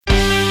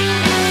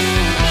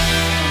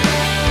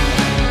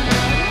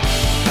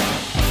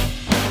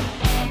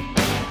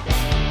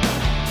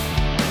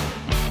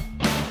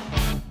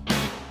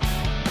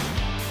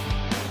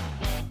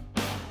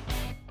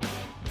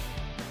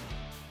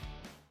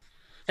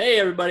Hey,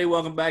 everybody,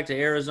 welcome back to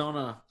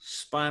Arizona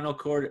Spinal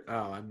Cord.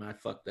 Oh, I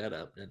fucked that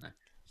up, didn't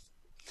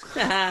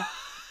I?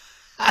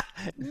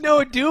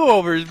 No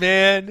do-overs,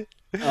 man.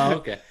 Oh,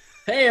 okay.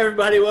 Hey,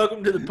 everybody,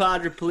 welcome to the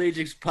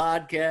Podriplegics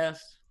podcast.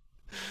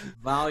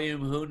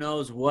 Volume, who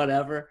knows,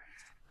 whatever.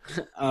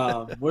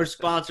 We're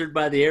sponsored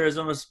by the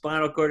Arizona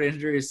Spinal Cord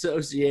Injury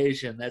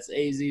Association. That's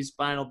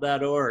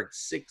azspinal.org,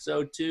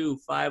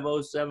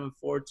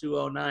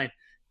 602-507-4209.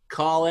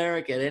 Call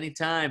Eric at any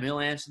time. He'll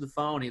answer the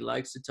phone. He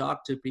likes to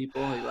talk to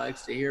people. He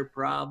likes to hear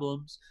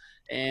problems.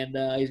 And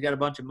he's got a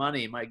bunch of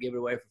money. He might give it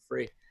away for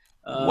free.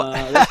 What?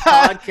 This Wait,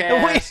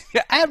 podcast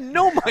I have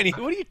no money.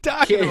 What are you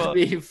talking can about?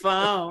 be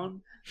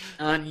found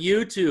on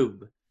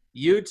YouTube.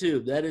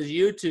 YouTube. That is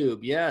YouTube.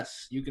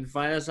 Yes, you can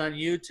find us on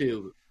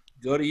YouTube.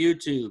 Go to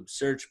YouTube.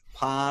 Search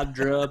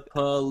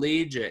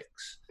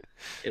Podriplegics.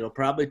 It'll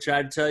probably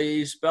try to tell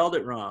you spelled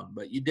it wrong,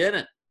 but you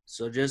didn't.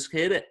 So just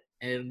hit it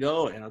and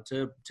go, and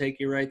it'll take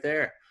you right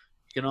there.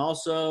 You can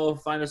also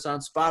find us on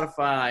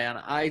Spotify, on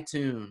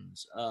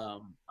iTunes,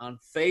 on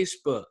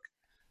Facebook,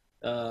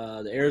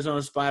 the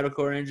Arizona Spinal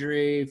Cord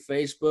Injury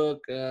Facebook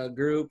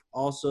group.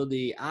 Also,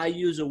 the I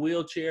Use a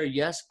Wheelchair.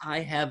 Yes,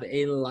 I have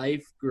a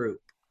life group.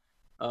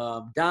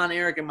 Don,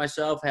 Eric, and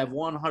myself have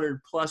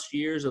 100 plus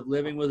years of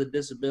living with a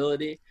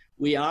disability.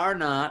 We are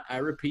not, I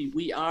repeat,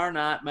 we are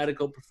not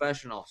medical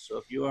professionals. So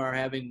if you are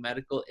having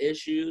medical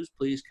issues,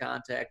 please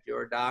contact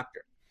your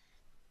doctor.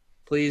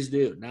 Please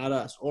do, not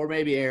us. Or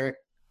maybe Eric,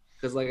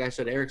 because like I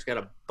said, Eric's got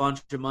a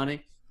bunch of money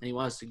and he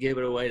wants to give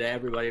it away to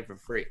everybody for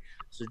free.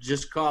 So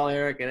just call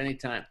Eric at any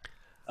time.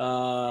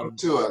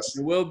 To us.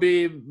 There will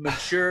be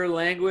mature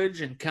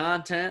language and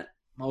content,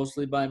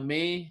 mostly by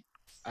me.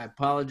 I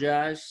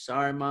apologize.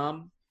 Sorry,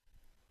 Mom.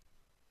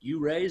 You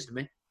raised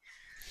me.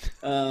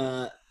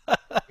 And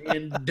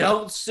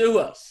don't sue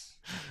us.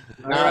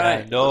 All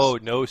right.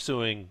 No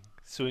suing.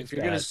 Suing's If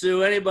you're going to bad.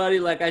 sue anybody,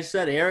 like I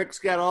said, Eric's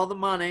got all the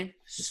money.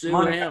 Sue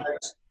him.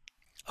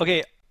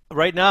 Okay,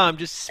 right now I'm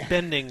just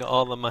spending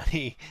all the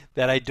money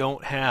that I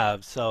don't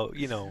have. So,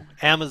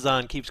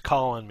 Amazon keeps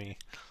calling me.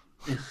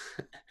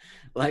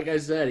 Like I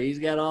said, he's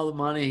got all the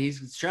money.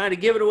 He's trying to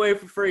give it away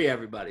for free,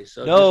 everybody.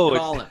 So No,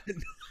 just call him.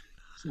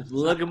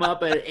 Look him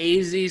up at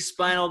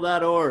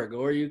azspinal.org,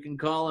 or you can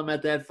call him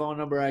at that phone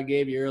number I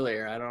gave you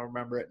earlier. I don't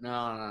remember it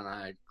now, and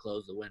I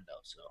closed the window.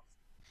 So,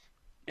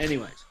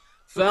 anyways,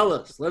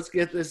 fellas, let's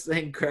get this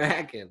thing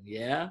cracking,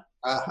 yeah?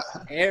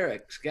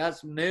 Eric's got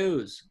some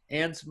news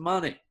and some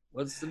money.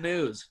 What's the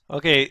news?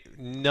 Okay,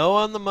 no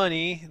on the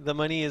money. The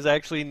money is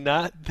actually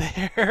not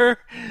there.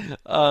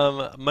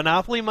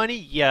 Monopoly money,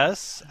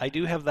 yes, I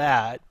do have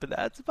that, but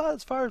that's about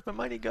as far as my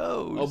money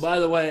goes. Oh, by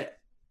the way,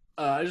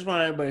 I just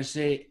want everybody to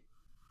see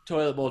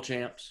Toilet Bowl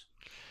champs.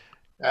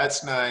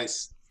 That's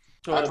nice.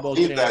 I Toilet Bowl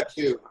believe that champs.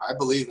 too. I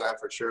believe that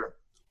for sure.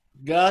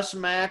 Gus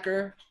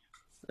Macker.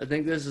 I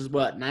think this is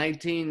what,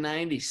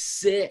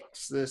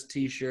 1996 this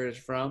T-shirt is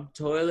from.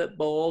 Toilet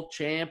Bowl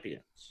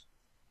champions.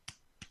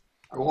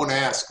 I won't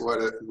ask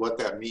what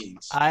that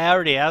means. I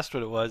already asked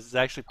what it was. It's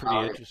actually pretty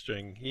All right.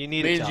 interesting. You It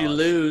need to means tell you us.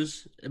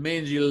 lose. It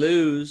means you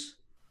lose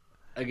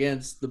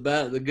against the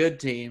good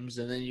teams,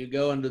 and then you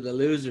go into the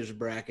losers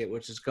bracket,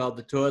 which is called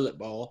the Toilet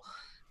Bowl,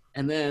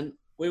 and then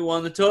we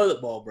won the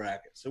Toilet Bowl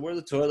bracket, so we're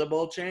the Toilet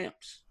Bowl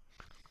champs.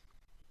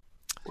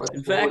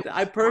 In fact,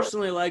 I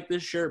personally like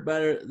this shirt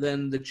better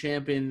than the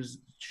champions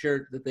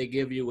shirt that they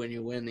give you when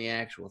you win the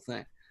actual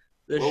thing.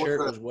 This What was shirt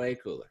that? was way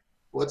cooler.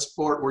 What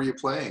sport were you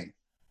playing?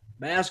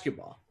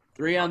 Basketball,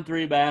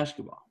 3-on-3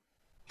 basketball.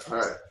 All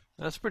right.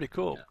 That's pretty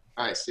cool.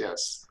 Nice.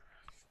 Yes.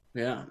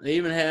 Yeah, they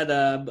even had,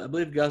 I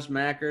believe Gus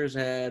Mackers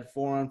had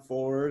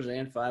 4-on-4s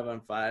and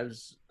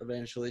 5-on-5s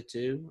eventually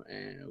too,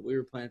 and we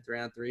were playing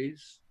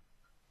 3-on-3s.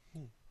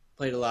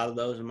 Played a lot of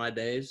those in my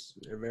days.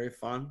 They're very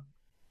fun.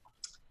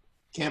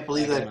 Can't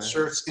believe Back in that my-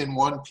 shirt's in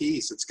one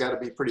piece. It's got to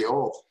be pretty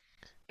old.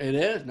 It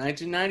is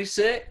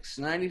 1996,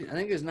 90. I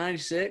think it's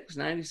 96,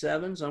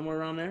 97, somewhere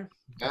around there.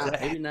 Yeah.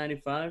 Maybe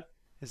 95.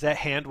 Is that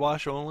hand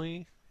wash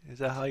only? Is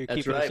that how you're That's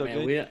keeping it right, so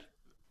man. good?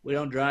 We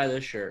don't dry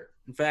this shirt.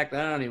 In fact,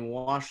 I don't even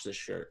wash this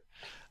shirt.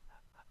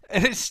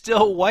 And it's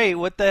still white.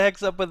 What the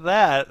heck's up with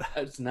that?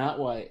 It's not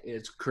white.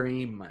 It's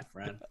cream, my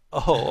friend.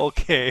 Oh,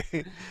 okay.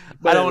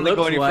 But I don't want it to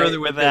go looks any white further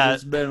with because that.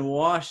 It's been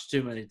washed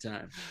too many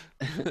times.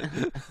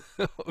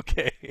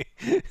 Okay.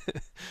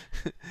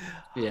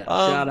 Yeah.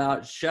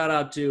 Shout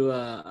out to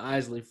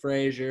Isley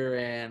Frazier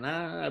and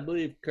I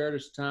believe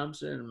Curtis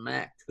Thompson and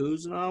Matt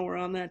Cousineau were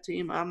on that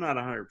team. I'm not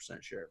 100%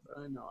 sure, but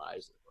I know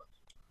Isley was.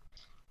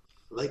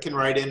 They can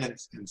write in and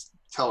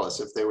tell us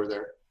if they were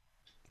there.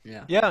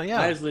 Yeah.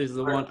 Yeah. Isley's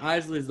the one.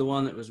 Isley's the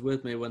one that was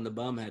with me when the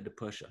bum had to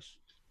push us.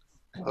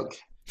 Okay.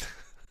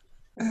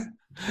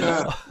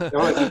 That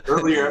was an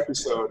earlier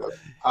episode of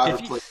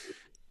Podriplegics.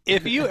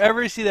 If you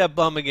ever see that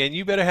bum again,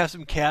 you better have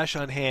some cash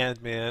on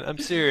hand, man. I'm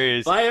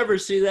serious. If I ever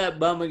see that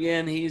bum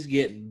again, he's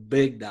getting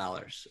big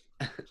dollars.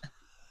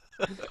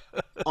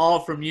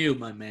 All from you,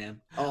 my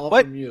man. All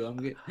What? from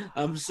you.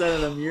 I'm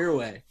sending them your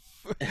way.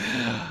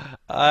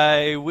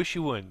 I wish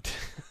you wouldn't.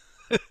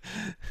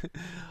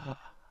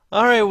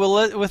 All right.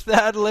 Well, with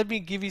that, let me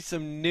give you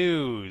some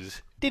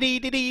news. Yes.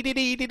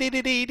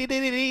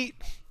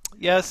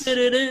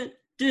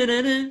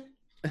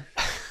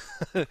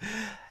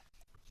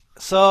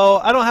 So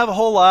I don't have a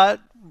whole lot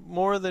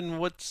more than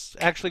what's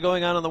actually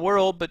going on in the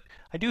world, but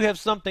I do have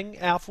something.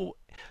 Apple.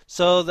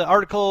 So the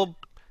article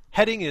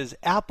heading is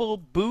Apple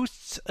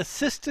boosts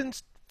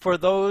assistance for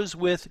those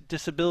with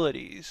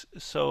disabilities.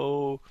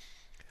 So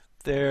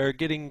they're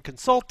getting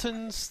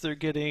consultants. They're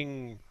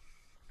getting,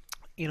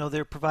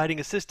 they're providing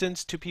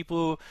assistance to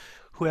people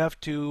who have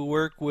to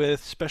work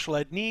with special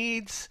ed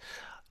needs,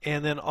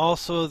 and then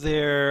also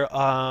they're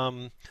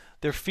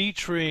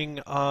featuring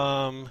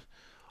on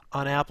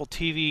Apple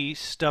TV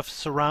stuff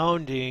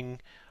surrounding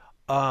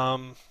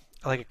um,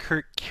 like a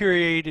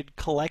curated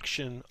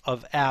collection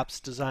of apps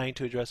designed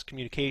to address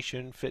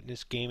communication,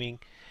 fitness, gaming,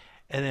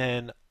 and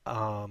then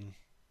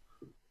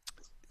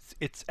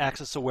it's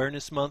Access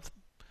Awareness Month,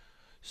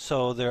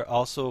 so they're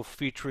also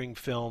featuring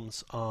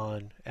films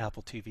on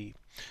Apple TV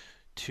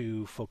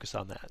to focus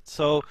on that.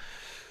 So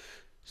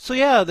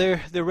yeah,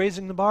 they're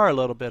raising the bar a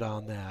little bit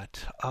on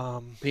that.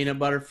 Peanut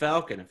Butter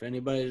Falcon.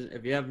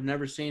 If you have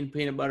never seen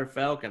Peanut Butter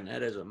Falcon,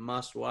 that is a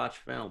must-watch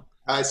film.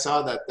 I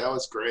saw that. That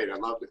was great. I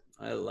loved it.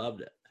 I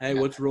loved it. Hey,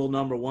 Yeah. what's rule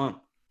number 1?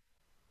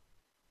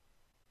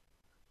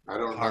 I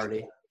don't know.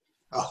 Party.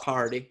 Oh.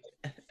 Party.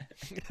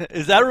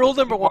 Is that rule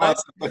number 1?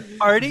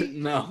 Party?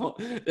 No.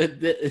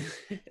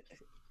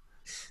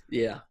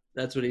 Yeah,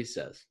 that's what he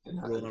says.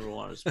 Rule number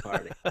 1 is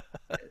party.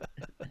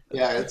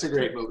 Yeah, it's a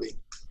great movie.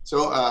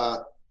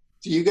 So,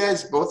 do you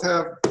guys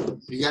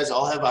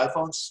all have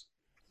iPhones?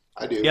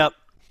 I do. Yep.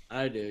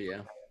 I do,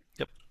 yeah.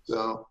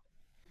 So,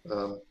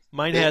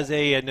 Mine yeah. has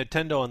a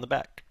Nintendo on the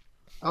back.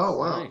 Oh,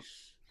 wow.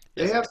 Nice.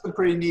 They have some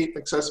pretty neat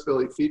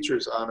accessibility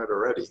features on it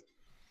already.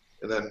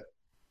 And then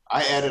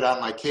I added on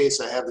my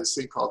case, I have this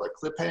thing called a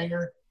clip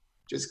hanger.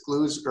 Just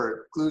glues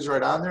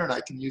right on there, and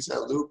I can use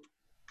that loop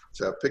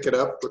to pick it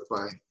up with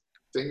my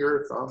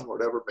finger, thumb,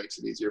 whatever makes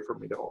it easier for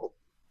me to hold.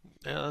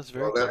 Yeah, that's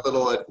very Well, cool. that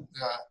little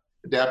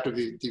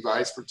adaptive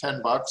device for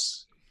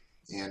 $10,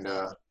 and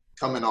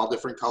come in all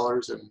different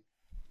colors and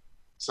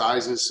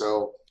sizes.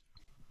 So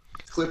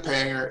clip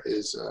hanger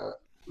is a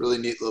really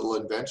neat little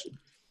invention.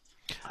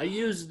 I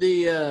use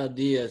the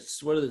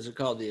what is it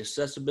called? The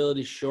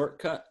accessibility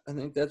shortcut. I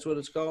think that's what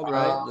it's called,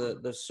 right?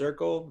 The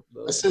circle.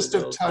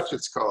 Assistive touch,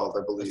 it's called,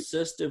 I believe.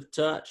 Assistive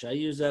touch. I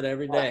use that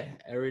every day.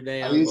 Every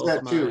day I on use both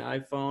that my too.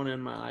 iPhone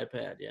and my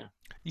iPad. Yeah.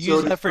 You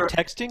use that for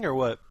texting or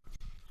what?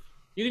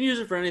 You can use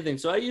it for anything.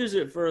 So I use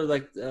it for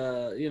like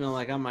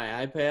like on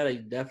my iPad. I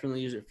definitely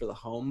use it for the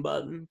home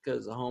button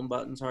because the home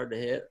button's hard to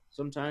hit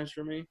sometimes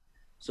for me.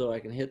 So I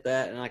can hit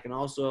that, and I can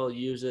also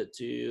use it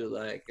to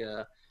like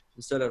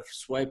instead of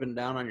swiping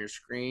down on your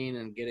screen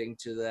and getting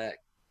to that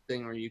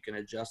thing where you can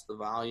adjust the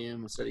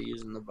volume, instead of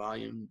using the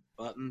volume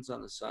buttons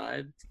on the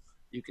side,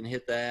 you can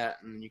hit that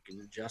and you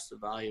can adjust the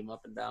volume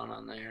up and down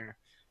on there.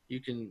 You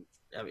can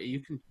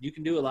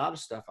do a lot of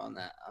stuff on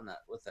that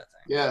with that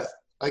thing. Yeah,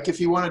 like if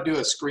you want to do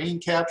a screen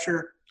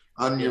capture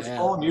on your Yeah,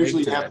 phone, big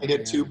usually you have to time,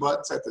 hit two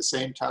buttons at the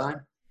same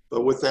time.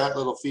 But with that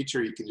little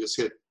feature, you can just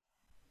hit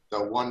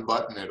the one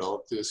button,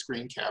 it'll do a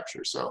screen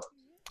capture. So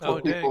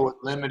for people with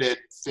limited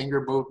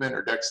finger movement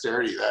or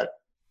dexterity, that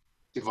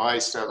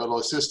device, that little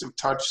assistive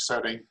touch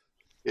setting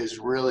is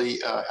really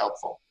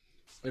helpful.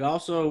 It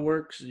also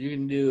works. You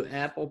can do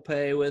Apple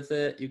Pay with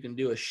it. You can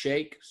do a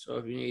shake. So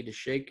if you need to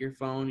shake your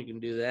phone, you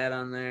can do that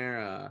on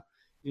there.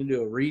 You can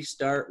do a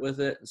restart with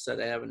it instead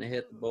of having to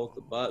hit both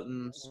the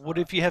buttons. What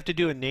if you have to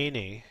do a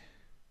nay-nay?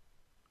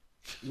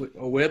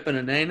 A whip and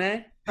a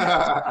nay-nay?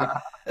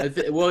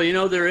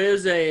 Well, there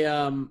is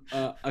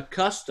a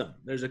custom.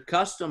 There's a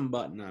custom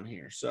button on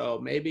here. So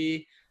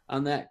maybe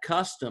on that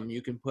custom,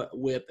 you can put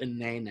whip and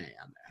nay-nay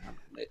on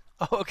there.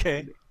 Oh,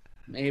 okay.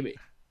 Maybe.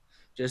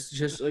 Just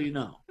so you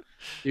know.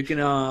 You can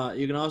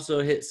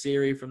also hit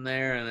Siri from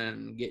there and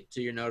then get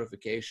to your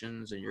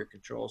notifications and your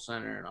control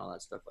center and all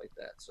that stuff like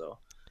that. So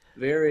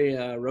very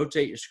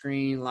rotate your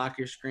screen, lock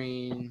your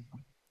screen,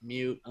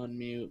 mute,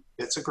 unmute.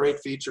 It's a great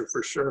feature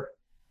for sure.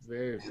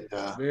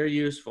 Very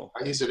useful.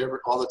 I use it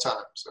all the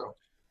time. So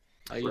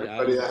for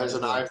everybody that has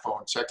an well.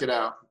 iPhone, check it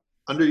out.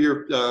 Under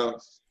your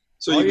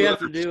so all you have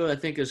to do, I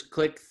think, is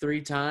click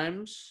 3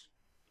 times.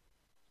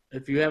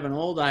 If you have an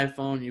old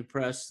iPhone, you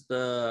press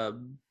the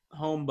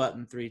home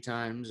button 3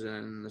 times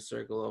and the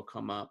circle will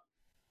come up.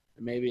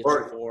 Maybe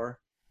it's 4.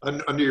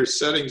 Under your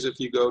settings, if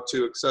you go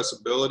to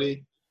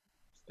accessibility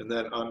and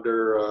then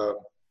under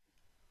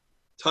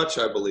touch,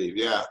 I believe,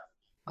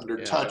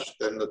 under touch,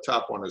 then the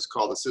top one is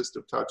called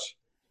assistive touch.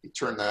 You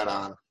turn that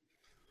on,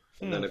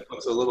 and then it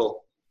puts a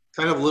little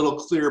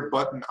clear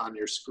button on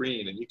your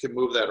screen, and you can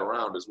move that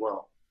around as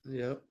well.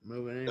 Yep,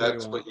 move it.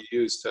 That's what you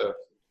use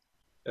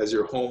as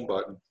your home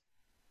button.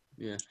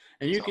 Yeah,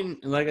 and you can,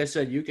 like I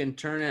said, you can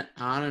turn it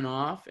on and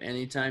off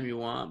anytime you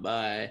want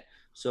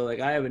so like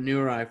I have a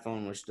newer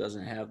iPhone which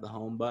doesn't have the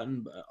home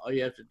button, but all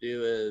you have to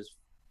do is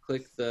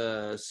click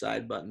the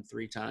side button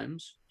 3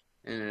 times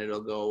and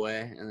it'll go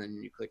away, and then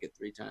you click it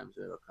 3 times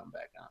and it'll come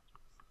back on.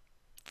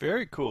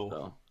 Very cool.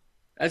 So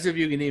That's if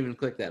you can even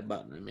click that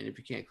button. I mean, if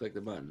you can't click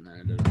the button, then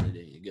it doesn't really do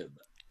you good.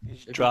 But You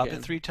just if you drop it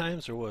can, 3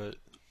 times or what?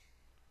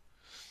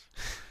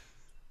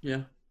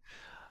 yeah,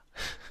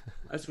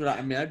 that's what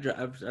I mean.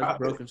 I've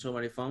broken so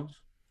many phones.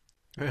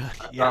 I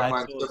Yeah, drop I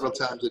mine totally. several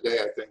times a day,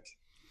 I think.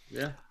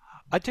 Yeah.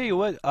 I tell you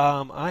what,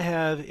 I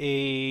have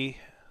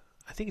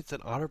I think it's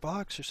an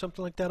OtterBox or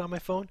something like that on my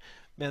phone.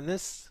 Man,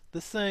 this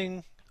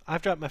thing,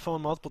 I've dropped my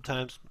phone multiple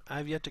times.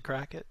 I've yet to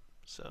crack it.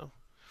 So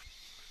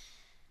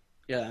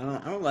Yeah,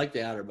 I don't like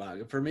the outer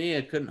box. For me,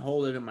 I couldn't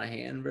hold it in my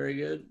hand very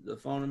good. The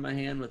phone in my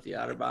hand with the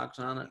outer box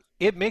on it,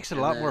 it makes it a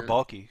and lot more then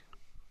bulky.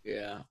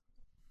 yeah,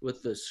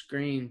 with the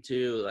screen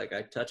too. Like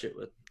I touch it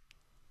with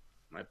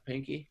my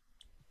pinky,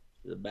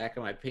 the back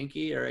of my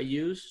pinky, or I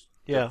use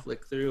to Yeah.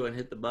 flick through and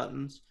hit the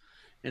buttons,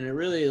 and it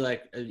really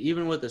like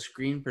even with the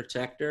screen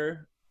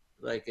protector,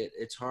 like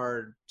it's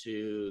hard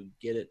to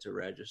get it to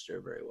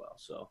register very well.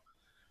 So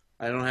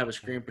I don't have a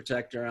screen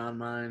protector on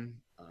mine.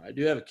 I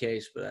do have a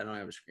case, but I don't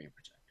have a screen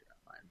protector on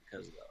mine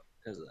because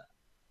of that.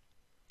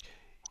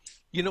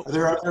 You know, Are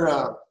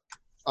there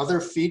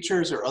other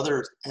features or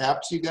other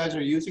apps you guys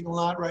are using a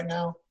lot right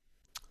now?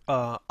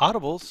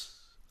 Audibles.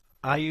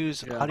 I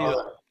use Yeah.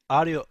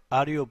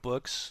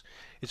 audiobooks.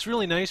 It's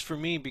really nice for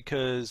me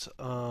because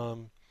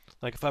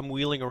like if I'm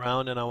wheeling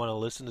around and I want to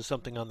listen to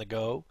something on the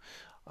go,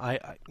 I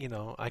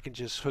can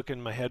just hook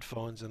in my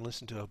headphones and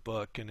listen to a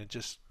book, and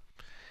it's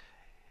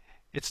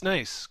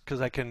nice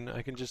because I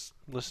can just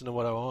listen to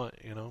what I want.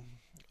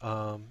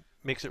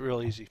 Makes it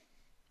real easy.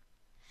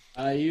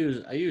 I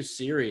use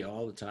Siri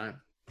all the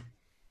time.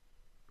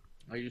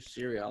 I use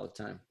Siri all the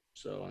time.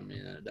 So I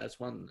mean that's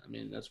one. I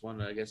mean that's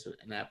one. I guess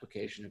an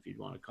application if you'd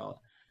want to call it.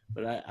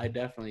 But I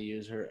definitely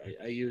use her.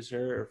 I use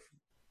her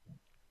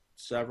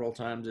several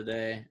times a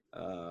day.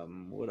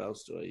 What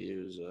else do I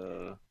use?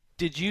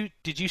 Did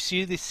you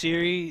see the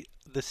Siri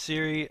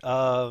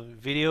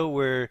video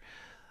where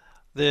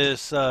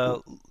this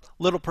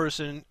little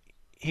person,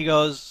 he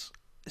goes,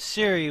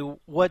 Siri,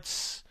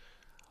 what's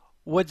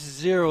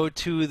zero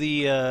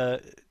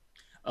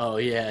Oh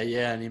yeah,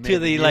 yeah, and he to made the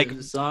the like music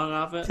the song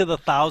off it. to the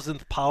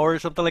thousandth power or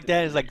something like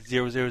that? It's like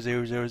zero zero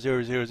zero zero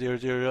zero zero zero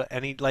zero,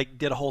 and he like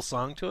did a whole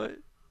song to it.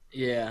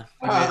 Yeah,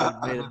 he made a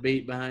I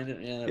beat behind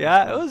it. Yeah, that was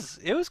Yeah, it fun. was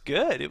it was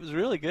good. It was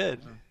really good.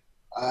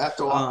 I'll have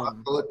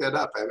Um, to look that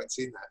up. I haven't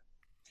seen that.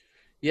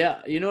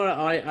 yeah, you know what?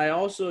 I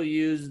also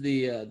use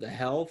the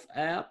health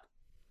app,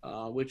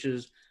 which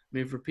is I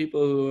mean for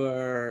people who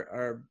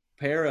are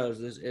paras,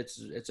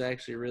 it's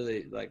actually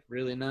really like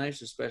really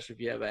nice, especially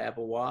if you have an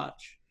Apple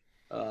Watch.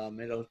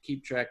 It'll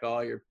keep track of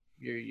all your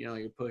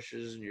your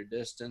pushes and your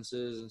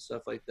distances and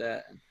stuff like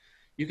that. And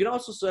you can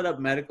also set up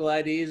medical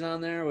IDs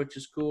on there, which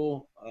is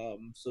cool.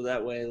 So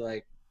that way,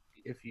 like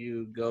if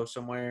you go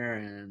somewhere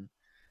and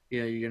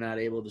you're not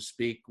able to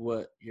speak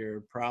what your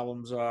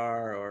problems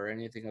are or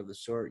anything of the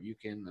sort, you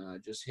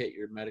can just hit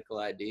your medical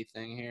ID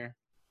thing here,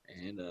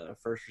 and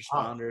first Oh,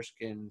 responders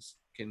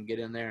can get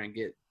in there and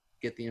get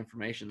the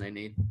information they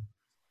need,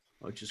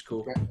 which is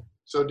cool. okay.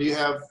 So do you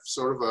have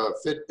sort of a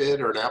Fitbit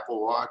or an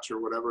Apple Watch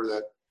or whatever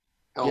that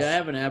Yeah, I health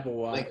have an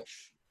Apple link,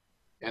 Watch.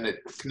 and it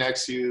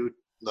connects you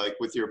like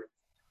with your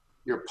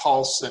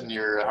pulse and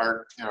your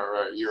heart,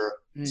 or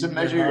does it Your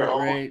measure your heart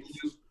own? rate.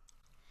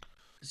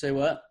 Say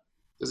what?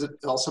 Does it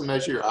also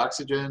measure your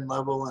oxygen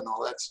level and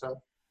all that stuff?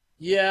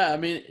 Yeah, I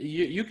mean,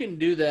 you can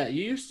do that.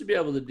 You used to be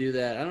able to do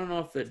that. I don't know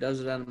if it does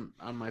it on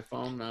my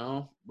phone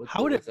now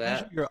How would it with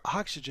measure that. your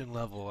oxygen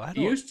level? I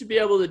You don't. used to be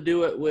able to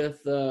do it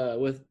with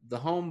the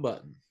home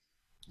button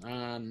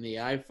on the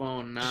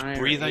iPhone Just 9 or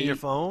breathe on your 8.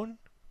 phone?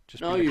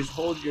 Just be No, like, you just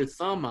hold your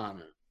thumb on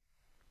it.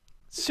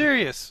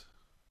 serious?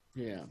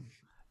 Yeah.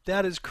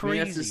 That is I mean,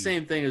 that's the crazy.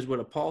 same thing as what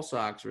a pulse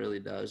ox really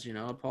does.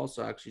 A pulse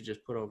ox you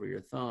just put over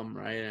your thumb,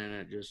 right? And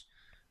it just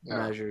Yeah.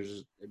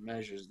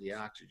 measures the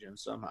oxygen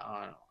somehow.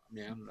 I don't know. I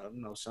mean,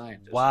 I'm no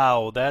scientist.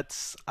 Wow,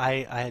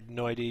 I had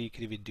no idea you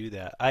could even do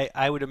that.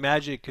 I would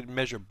imagine it could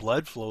measure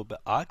blood flow,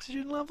 but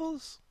oxygen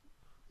levels?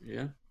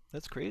 Yeah.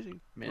 That's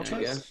crazy. I mean, I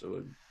Okay. guess it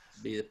would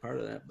be a part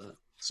of that, but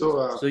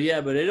So so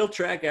yeah, but it'll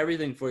track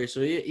everything for you.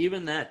 So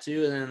even that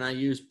too. And then I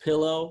use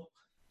Pillow.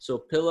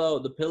 So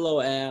the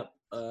Pillow app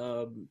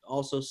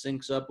also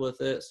syncs up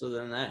with it. So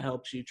then that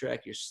helps you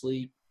track your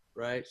sleep,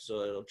 right?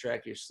 So it'll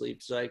track your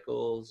sleep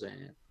cycles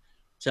and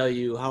tell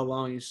you how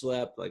long you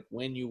slept, like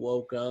when you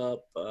woke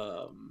up,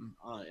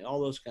 all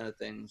those kind of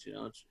things.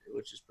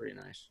 Which is pretty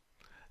nice.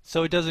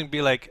 So it doesn't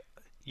be like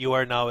you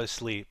are now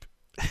asleep.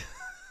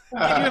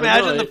 Can you But no,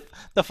 imagine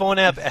the phone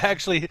app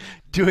actually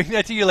doing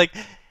that to you? Like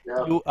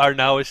yeah. you are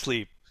now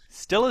asleep,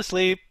 still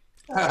asleep,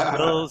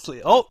 still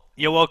asleep. Oh,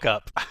 you woke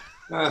up.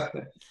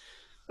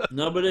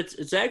 No, but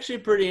it's actually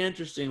pretty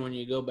interesting when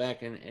you go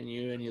back and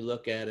you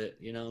look at it.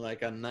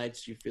 Like on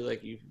nights you feel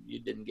like you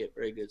didn't get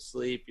very good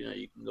sleep.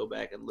 You can go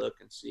back and look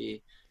and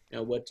see,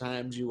 what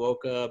times you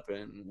woke up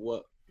and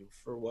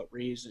for what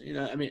reason.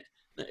 I mean,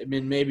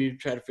 maybe you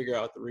try to figure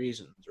out the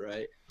reasons,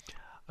 right?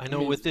 I I know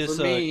mean, for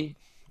me,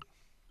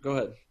 go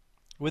ahead.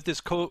 with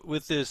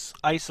this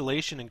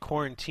isolation and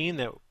quarantine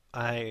that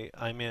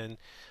I'm in,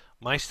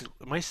 my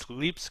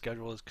sleep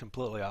schedule is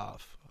completely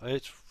off.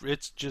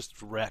 It's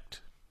just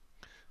wrecked.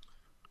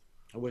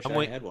 I wish I'm I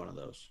wait. had one of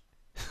those.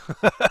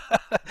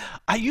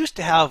 I used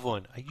to have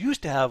one.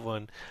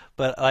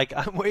 But like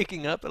I'm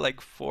waking up at like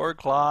 4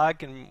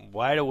 o'clock and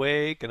wide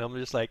awake, and I'm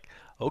just like,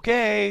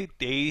 okay,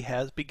 day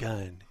has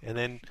begun. And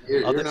then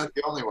You're other, not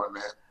the only one,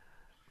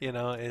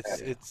 man.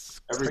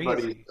 it's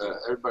Everybody, crazy.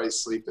 everybody's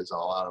sleep is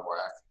all out of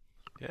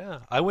whack. Yeah,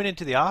 I went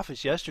into the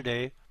office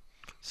yesterday,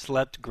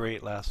 slept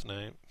great last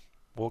night,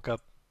 woke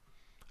up,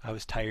 I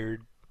was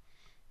tired,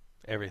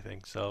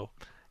 everything. So,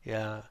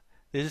 yeah,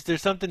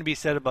 there's something to be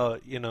said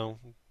about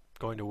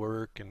going to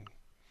work and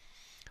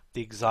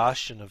the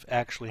exhaustion of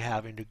actually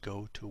having to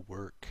go to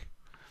work.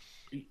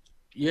 I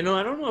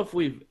don't know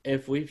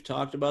if we've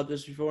talked about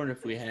this before, and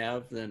if we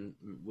have, then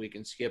we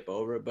can skip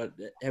over it. But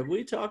have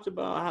we talked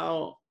about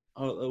how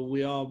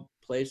we all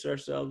place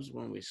ourselves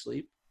when we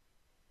sleep?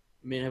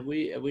 I mean, have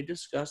we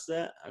discussed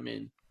that? I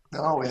mean,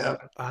 No, we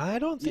haven't. I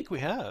don't think we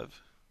have.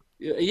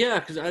 yeah,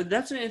 because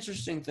that's an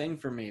interesting thing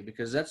for me,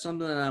 because that's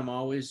something that I'm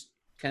always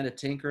kind of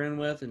tinkering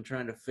with and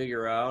trying to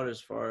figure out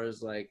as far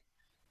as like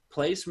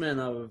placement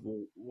of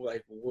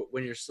like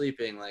when you're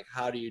sleeping. Like,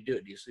 how do you do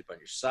it? Do you sleep on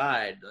your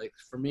side? Like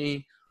for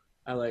me,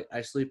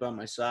 I sleep on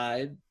my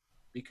side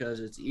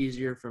because it's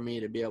easier for me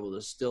to be able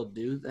to still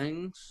do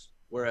things.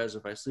 Whereas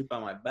if I sleep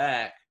on my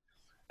back,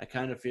 I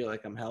kind of feel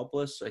like I'm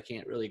helpless. So I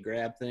can't really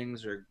grab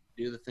things or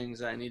do the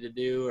things I need to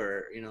do,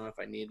 or if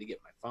I need to get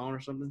my phone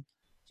or something.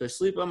 So I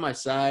sleep on my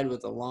side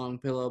with a long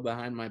pillow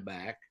behind my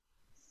back,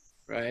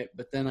 right?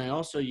 But then you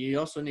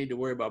also need to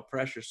worry about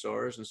pressure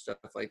sores and stuff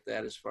like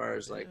that, as far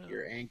as like Yeah.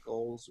 your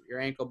ankles, your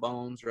ankle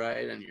bones,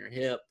 right, and your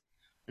hip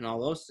and all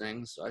those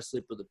things. So I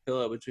sleep with a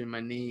pillow between my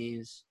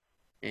knees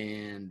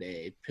and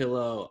a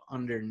pillow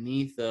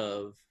underneath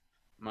of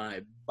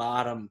my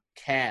bottom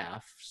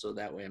calf, so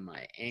that way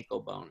my ankle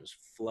bone is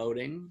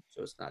floating,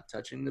 so it's not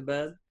touching the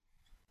bed.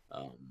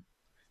 Um,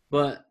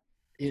 but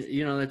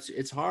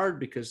it's hard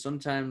because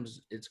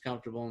sometimes it's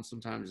comfortable and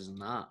sometimes it's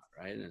not,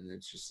 right? And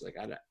it's just like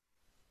Do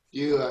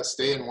you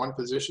stay in one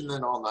position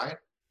then all night?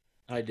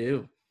 I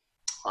do.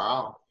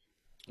 Wow.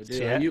 I do.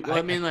 See, Well,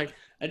 I mean, like,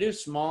 I do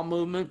small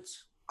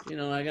movements.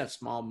 I got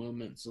small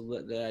movements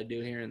that I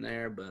do here and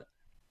there, but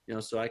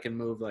so I can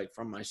move like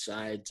from my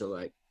side to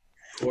like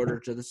quarter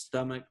to the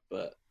stomach.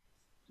 But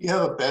You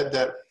have a bed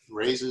that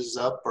raises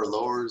up or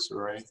lowers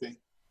or anything?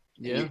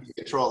 And yeah, you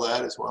control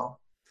that as well?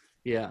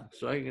 yeah.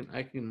 So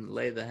I can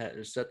lay the head,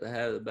 or set the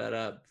head of the bed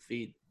up,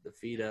 the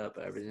feet up,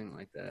 everything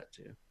like that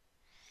too.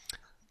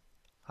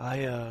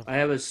 I I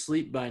have a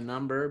sleep by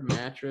number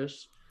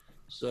mattress,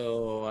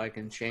 so I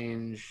can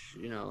change,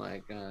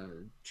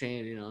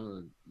 change,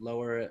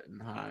 lower it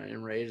and high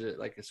and raise it.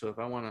 Like, so if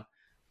I want to,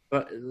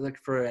 but like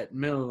for at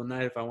middle of the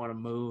night, if I want to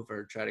move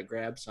or try to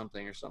grab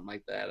something or something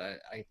like that,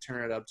 I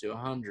turn it up to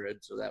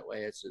 100, so that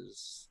way it's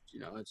as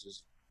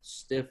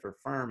stiff or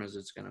firm as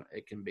it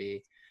can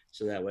be.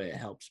 So that way it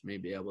helps me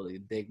be able to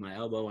dig my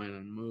elbow in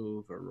and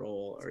move or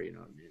roll, or what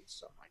I mean,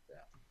 something like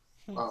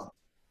that. Wow.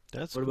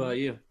 that's What cool. about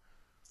you?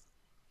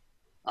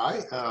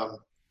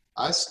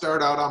 I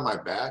start out on my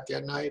back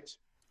at night,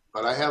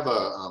 but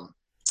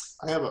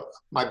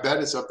my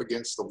bed is up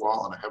against the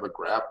wall and I have a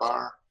grab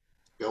bar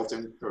built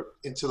in or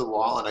into the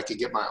wall, and I can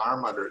get my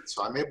arm under it.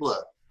 So I'm able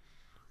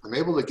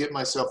to get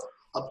myself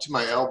up to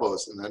my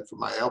elbows, and then from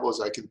my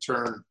elbows I can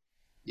turn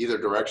either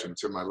direction,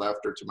 to my left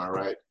or to my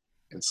right,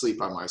 and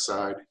sleep on my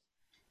side.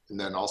 And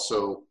then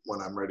also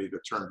when I'm ready to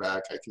turn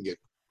back, I can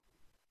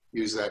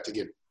use that to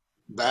get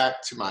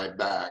back to my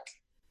back.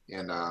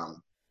 And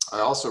I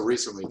also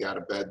recently got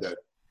a bed that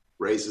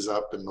raises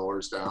up and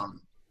lowers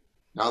down.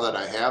 Now that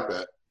I have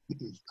it,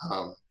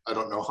 I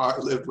don't know how I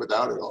lived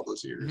without it all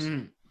those years.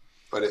 Mm-hmm.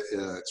 But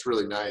it's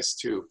really nice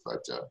too.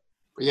 But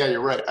yeah,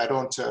 you're right. I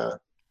don't. I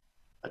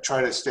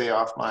try to stay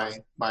off my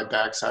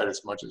backside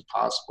as much as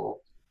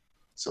possible,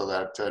 so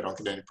that I don't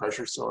get any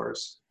pressure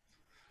sores.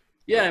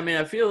 Yeah, I mean,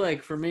 I feel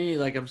like for me,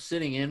 like I'm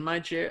sitting in my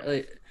chair.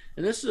 Like,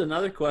 and this is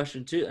another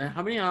question too.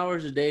 How many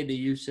hours a day do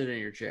you sit in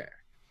your chair?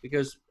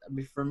 Because I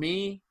mean, for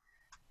me,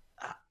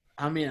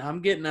 I mean,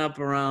 I'm getting up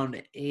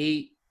around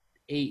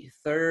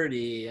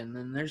 8:30, and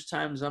then there's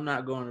times I'm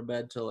not going to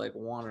bed till like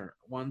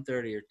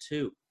 1:30 or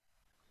 2.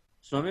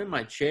 So I'm in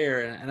my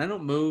chair, and I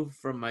don't move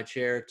from my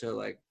chair to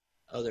like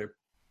other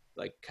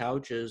like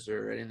couches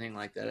or anything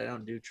like that. I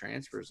don't do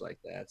transfers like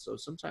that. So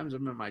sometimes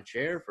I'm in my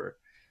chair for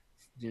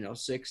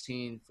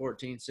 16,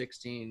 14,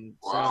 16,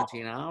 Wow.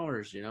 17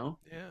 hours. Yeah.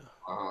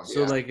 Wow.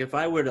 So Yeah. like if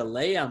I were to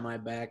lay on my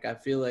back, I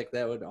feel like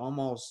that would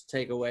almost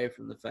take away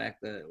from the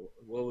fact that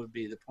what would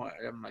be the point?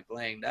 I'm like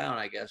laying down,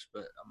 I guess,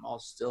 but I'm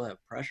also still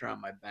have pressure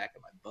on my back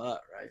and my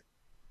butt, right?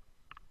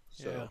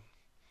 So Yeah.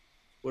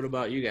 what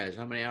about you guys?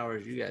 How many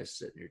hours you guys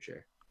sit in your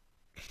chair?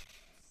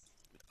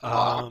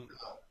 Wow. Um,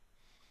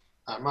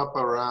 I'm up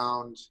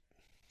around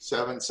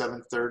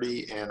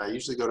 7:30, and I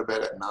usually go to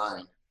bed at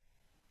 9.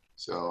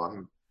 So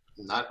I'm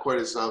not quite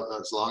as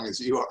long as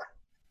you are.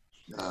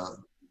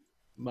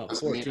 About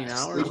Doesn't mean 14 I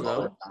hours sleep all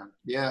though. the time.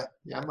 Yeah,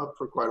 I'm up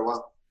for quite a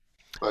while.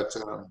 But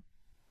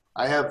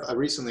I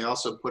recently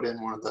also put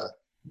in one of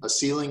a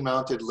ceiling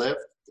mounted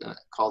lift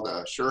called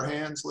a Sure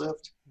Hands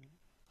lift.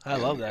 I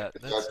And love that.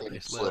 that That's a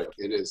thing's nice slick. lift.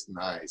 It is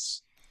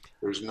nice.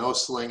 There's no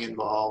sling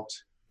involved.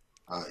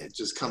 It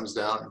just comes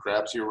down and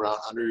grabs you around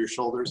under your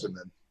shoulders, and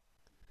then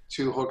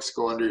two hooks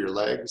go under your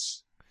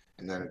legs,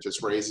 and then it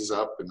just raises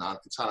up and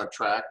it's on a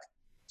track,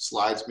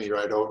 slides me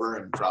right over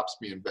and drops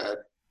me in bed.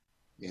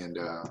 And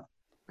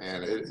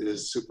man, it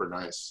is super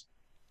nice.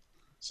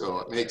 So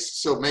it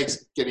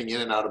makes getting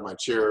in and out of my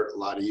chair a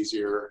lot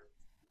easier.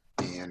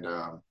 And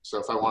so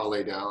if I want to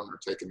lay down or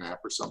take a nap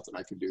or something,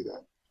 I can do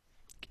that.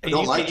 I And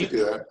don't like to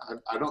do that.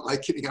 I don't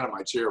like getting out of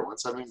my chair.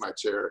 Once I'm in my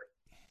chair,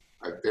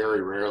 I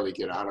very rarely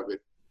get out of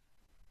it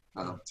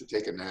to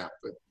take a nap,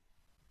 but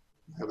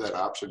I have that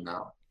option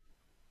now.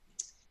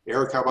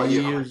 Eric, how Do about you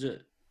you? use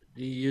it?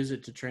 Do you use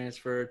it to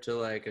transfer to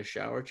like a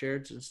shower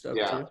chair and stuff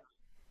Yeah, too?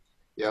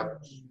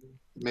 yep.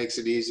 It makes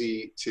it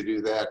easy to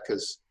do that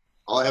because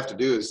all I have to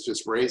do is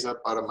just raise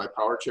up out of my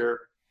power chair,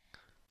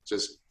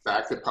 just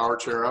back the power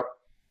chair up,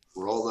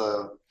 roll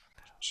the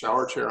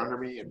shower chair under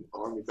me, and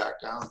lower me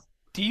back down.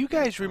 Do you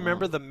guys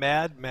remember the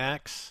Mad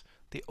Max,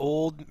 the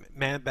old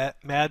Mad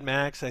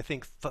Max? I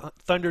think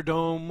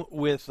Thunderdome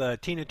with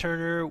Tina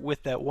Turner,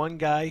 with that one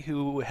guy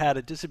who had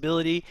a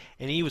disability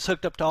and he was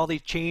hooked up to all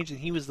these chains and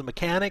he was the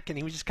mechanic and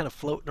he was just kind of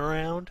floating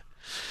around.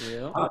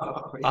 Yeah.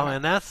 Oh, Oh, yeah.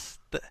 and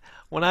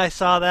when I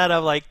saw that,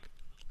 I'm like,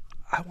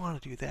 I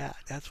want to do that.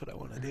 That's what I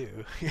want to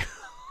do.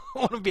 I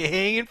want to be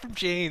hanging from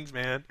chains,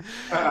 man.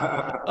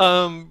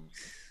 Um,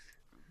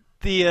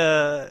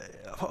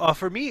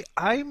 for me,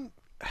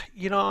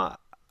 you know,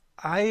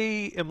 I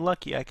am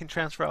lucky. I can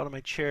transfer out of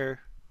my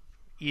chair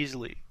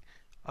easily,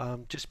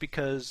 just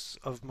because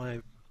of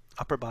my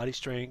upper body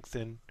strength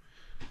and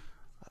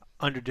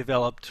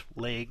underdeveloped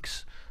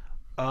legs.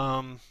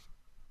 Um,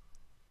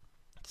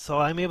 so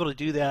I'm able to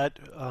do that,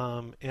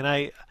 and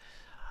I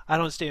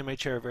don't stay in my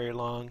chair very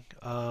long.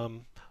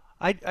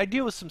 I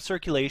deal with some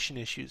circulation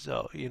issues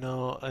though. You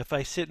know, if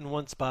I sit in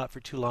one spot for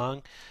too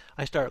long,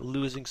 I start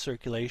losing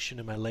circulation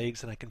in my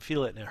legs, and I can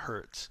feel it, and it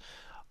hurts.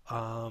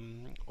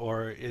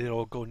 Or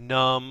it'll go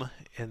numb,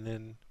 and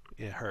then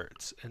it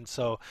hurts. And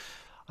so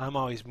I'm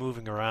always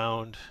moving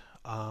around.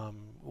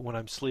 When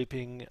I'm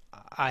sleeping,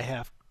 I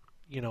have,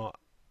 you know,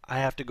 I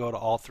have to go to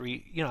all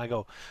three. You know, I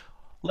go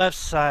left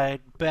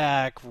side,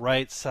 back,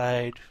 right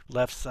side,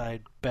 left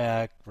side,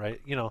 back,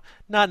 right. You know,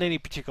 not in any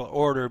particular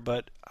order,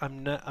 but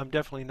I'm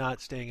definitely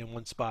not staying in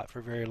one spot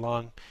for very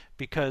long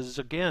because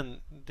again,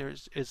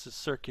 it's a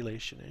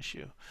circulation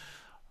issue.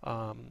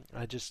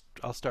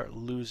 I'll start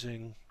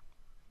losing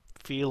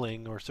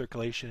feeling or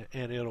circulation,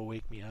 and it'll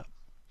wake me up.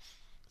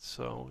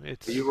 So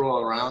Do you it's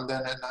roll around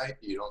then at night?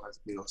 You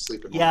don't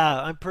sleep in one?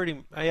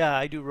 yeah,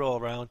 I do roll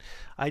around.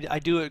 I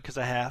do it because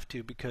I have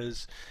to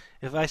because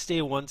if I stay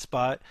in one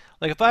spot,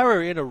 like if I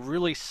were in a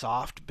really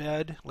soft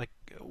bed, like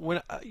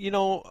when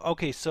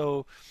okay,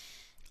 so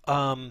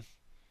um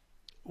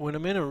when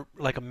I'm in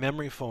a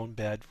memory foam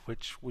bed,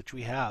 which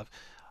we have,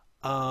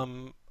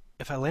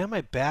 if I lay on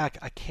my back,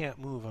 I can't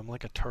move. I'm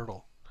like a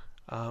turtle.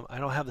 I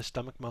don't have the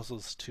stomach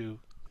muscles to,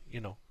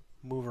 you know,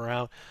 move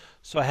around.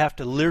 So I have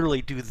to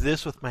literally do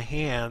this with my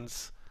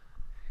hands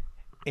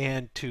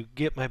and to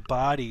get my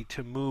body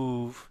to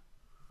move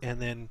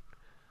and then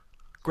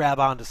grab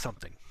onto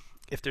something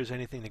if there's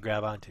anything to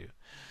grab onto.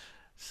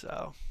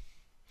 So,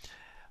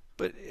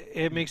 but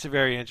it makes it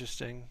very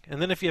interesting.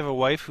 And then if you have a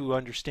wife who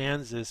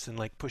understands this and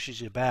like pushes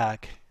you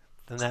back,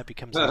 then that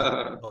becomes a little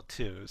difficult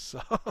too.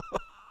 So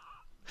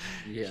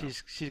Yeah.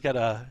 she's got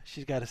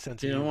a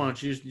sense She of don't humor.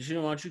 want you. She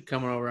don't want you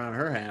coming over on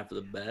her half of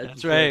the bed.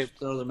 That's You throw, right.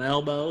 throw them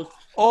elbows.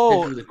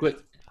 Hit you Oh, with a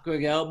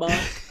quick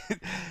elbow.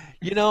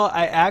 you know,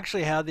 I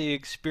actually had the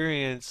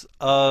experience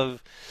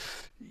of,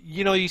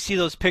 you know, you see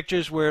those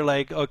pictures where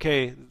like,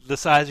 okay, the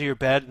size of your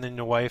bed, and then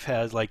your wife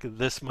has like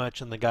this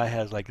much, and the guy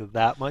has like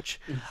that much.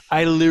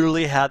 I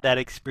literally had that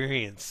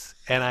experience,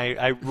 and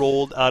I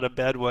rolled out of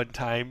bed one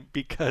time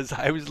because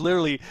I was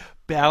literally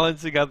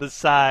balancing on the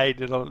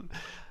side, and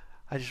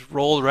I just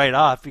rolled right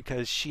off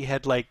because she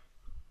had like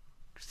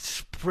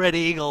spread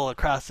eagle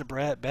across the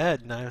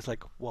bed, and I was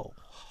like, whoa,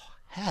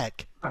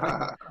 heck.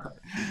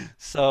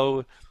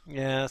 So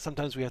yeah,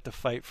 sometimes we have to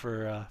fight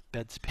for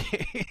bed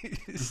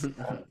space.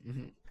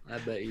 I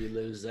bet you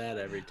lose that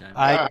every time.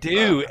 I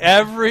do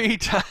every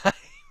time,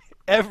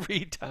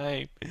 every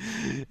time,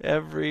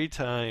 every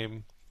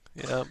time.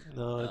 Yep.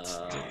 No,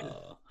 it's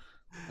Oh,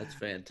 that's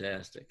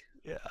fantastic.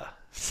 yeah.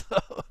 So,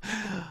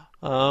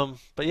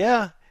 but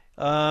yeah,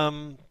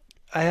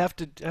 I have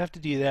to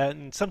do that,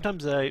 and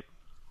sometimes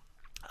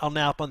I'll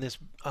nap on this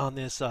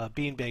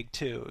beanbag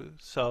too.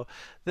 So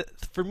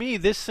for me,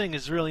 this thing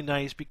is really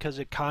nice because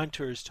it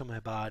contours to my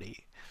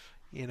body.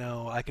 You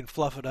know, I can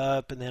fluff it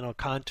up and then I'll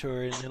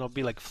contour it and then it'll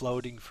be like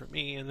floating for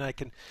me. And I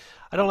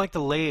don't like to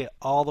lay it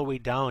all the way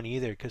down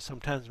either because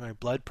sometimes my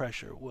blood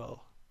pressure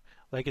will,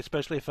 like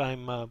especially if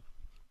I'm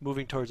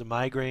moving towards a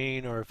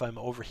migraine or if I'm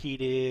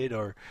overheated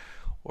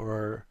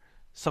or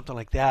something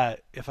like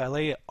that. If I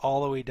lay it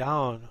all the way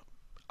down,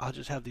 I'll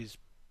just have these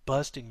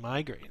busting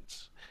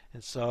migraines.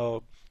 And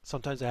so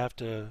Sometimes I have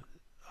to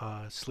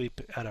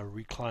sleep at a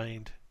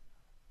reclined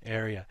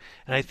area,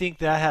 and I think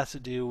that has to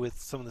do with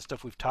some of the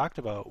stuff we've talked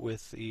about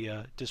with the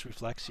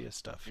dysreflexia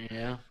stuff.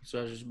 Yeah, so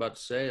I was just about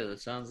to say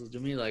that sounds to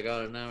me like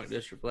autonomic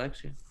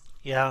dysreflexia.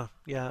 Yeah,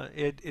 yeah,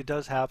 it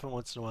does happen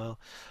once in a while.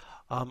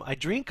 I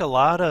drink a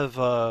lot of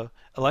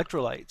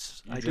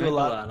electrolytes. You I do a drink a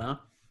lot. lot, huh?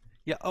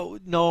 Yeah. Oh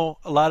no,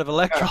 a lot of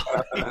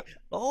electrolytes.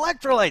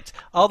 Electrolytes.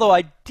 Although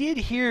I did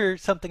hear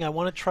something I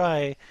want to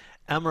try,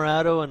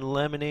 amaretto and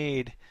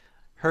lemonade.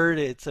 Heard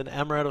it's an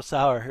amaretto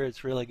sour. Heard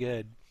it's really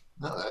good.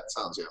 No, that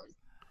sounds yummy.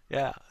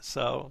 Yeah.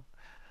 So.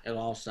 It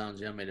all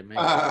sounds yummy to me.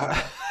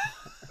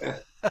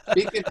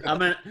 Speaking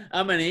of,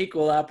 I'm an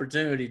equal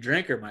opportunity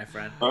drinker, my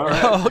friend. all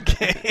right.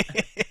 Okay.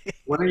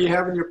 When are you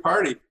having your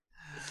party?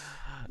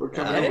 We're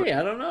coming over. Hey,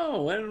 I don't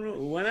know.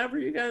 Whenever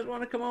you guys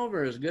want to come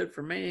over is good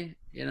for me,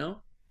 Yeah,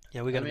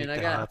 we got to I mean,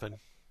 make that happen.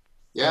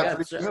 Yeah, got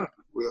pretty soon.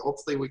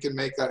 Hopefully we can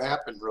make that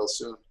happen real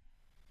soon.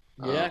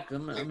 Yeah,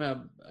 'cause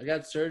I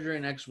got surgery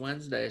next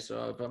Wednesday,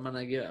 so if I'm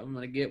gonna get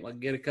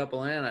a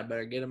couple in, I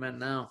better get them in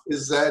now.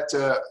 Is that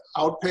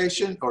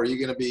outpatient or are you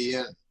going to be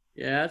in?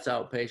 Yeah, it's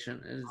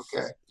outpatient. It's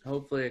Okay.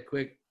 hopefully a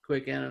quick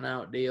in and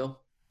out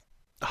deal.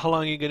 How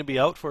long are you going to be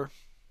out for?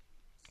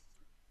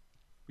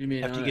 You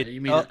mean After you get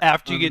you mean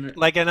after you get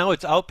like I know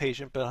it's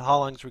outpatient, but how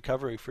long's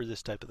recovery for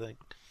this type of thing?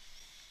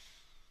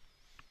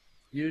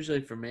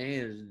 usually for me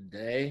is a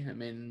day. I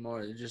mean,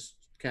 more just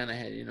kind of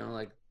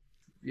like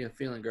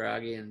feeling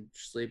groggy and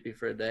sleepy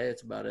for a day.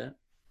 It's about it.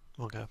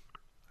 Okay. All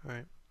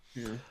right.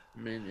 Yeah, I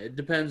mean, it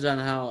depends on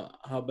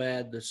how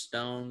bad the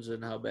stones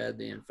and how bad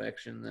the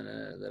infection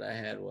that I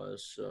had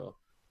was. So,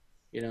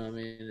 I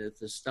mean, if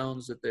the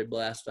stones that they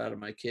blast out of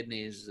my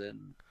kidneys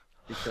and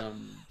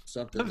become The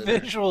something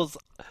that visuals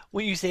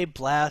when you say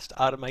blast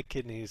out of my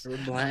kidneys, are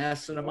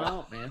blasting them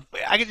out, man.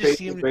 I can just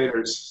see him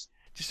Invaders.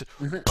 just.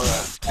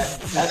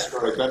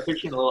 Asteroids. I'm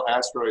picturing a little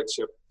asteroid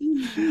ship.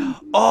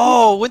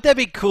 Oh, wouldn't that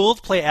be cool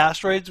to play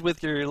asteroids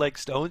with your like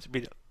stones?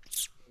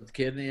 With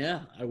kidney,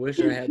 yeah. I wish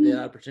I had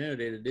the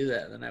opportunity to do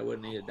that. Then I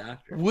wouldn't need a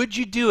doctor. Would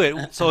you do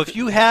it? So if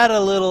you had a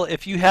little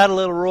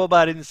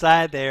robot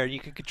inside there and you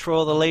could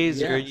control the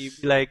laser, Yes.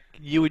 you'd be like,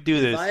 you would do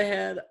If this. I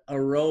had a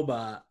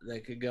robot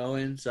that could go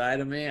inside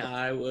of me,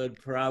 I would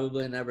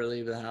probably never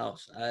leave the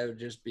house. I would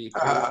just be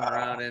cruising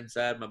around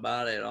inside my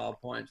body at all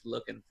points,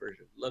 looking for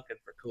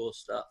cool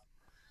stuff.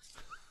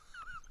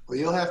 Well,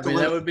 you'll have I to mean,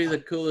 that would be the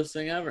coolest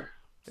thing ever.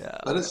 Yeah.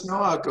 let us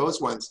know how it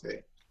goes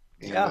Wednesday.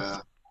 And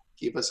Yeah.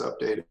 keep us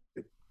updated.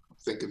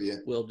 Think of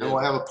you. Will do. And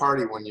we'll have a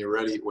party when you're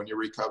ready, when you're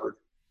recovered.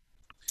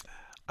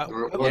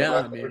 We'll Yeah,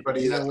 invite I mean,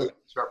 everybody that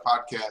listens to our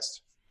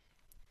podcast.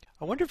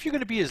 I wonder if you're going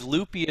to be as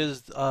loopy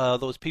as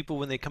those people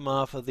when they come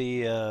off of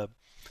the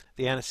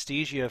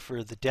anesthesia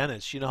for the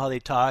dentist. You know how they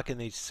talk and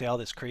they say all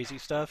this crazy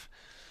stuff?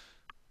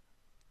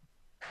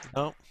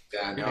 No?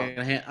 Yeah, I know.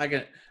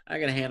 I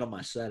can handle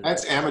my sedative.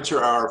 That's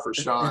amateur hour for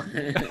Sean.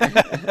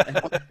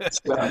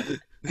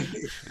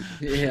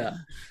 Yeah,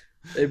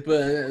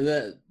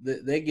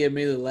 they give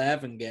me the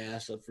laughing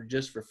gas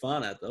for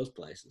fun at those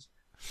places.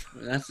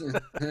 That's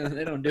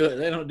they don't do it.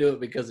 They don't do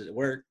it because it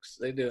works.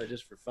 They do it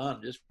just for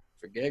fun, just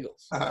for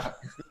giggles.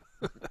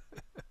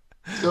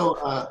 So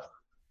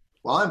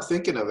while I'm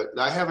thinking of it,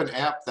 I have an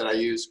app that I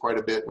use quite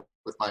a bit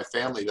with my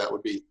family that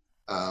would be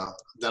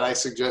that I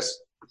suggest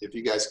if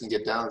you guys can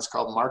get down. It's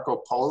called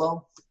Marco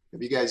Polo.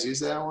 Have you guys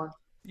used that one?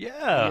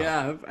 Yeah.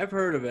 Yeah, I've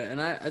heard of it,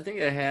 and I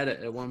think I had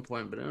it at one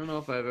point, but I don't know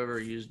if I've ever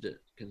used it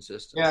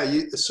consistently.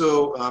 Yeah.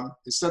 So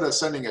instead of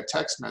sending a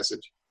text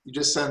message, you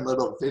just send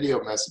little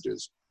video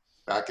messages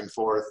back and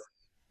forth,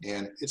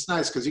 and it's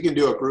nice because you can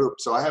do a group.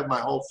 So I have my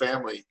whole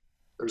family.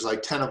 There's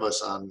like 10 of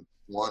us on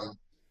one.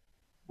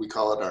 We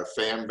call it our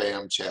Fam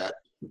Bam chat,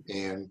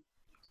 and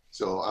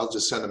so I'll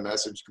just send a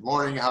message. Good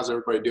morning. How's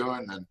everybody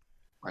doing? And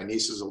my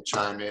nieces will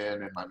chime in,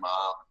 and my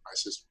mom, and my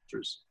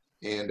sisters,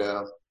 and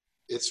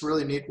it's a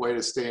really neat way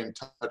to stay in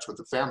touch with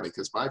the family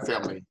because my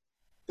family,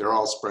 they're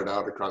all spread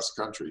out across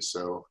the country.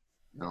 So,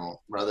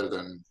 rather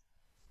than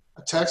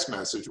a text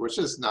message, which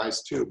is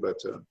nice too, but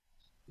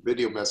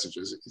video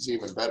messages is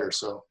even better.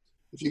 So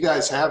if you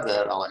guys have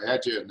that, I'll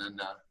add you, and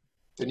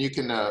then you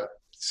can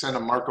send a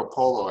Marco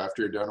Polo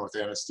after you're done with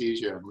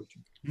anesthesia, and we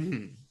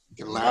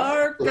can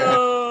laugh.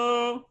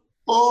 Marco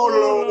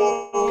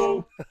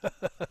Polo.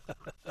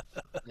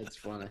 It's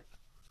funny.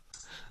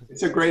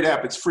 It's a great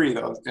app. It's free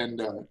though, and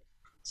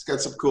it's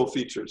got some cool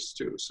features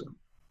too. So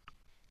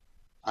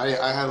I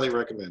highly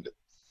recommend it.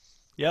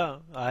 Yeah,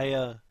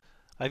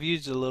 I've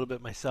used it a little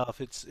bit myself.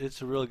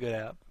 It's a really good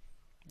app.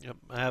 Yep,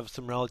 I have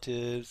some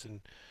relatives and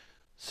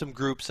some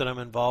groups that I'm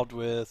involved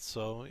with,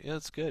 so yeah,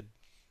 it's good.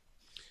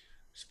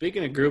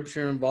 Speaking of groups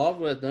you're involved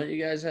with, don't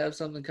you guys have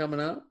something coming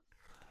up?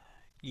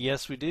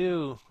 Yes, we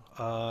do.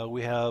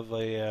 We have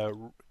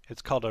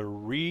it's called a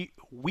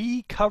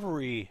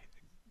recovery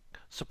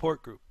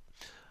support group.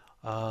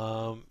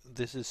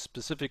 This is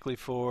specifically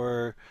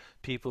for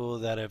people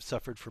that have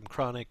suffered from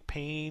chronic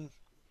pain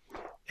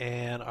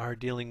and are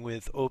dealing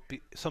with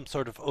some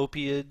sort of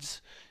opioids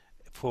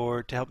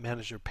to help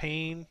manage their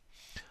pain.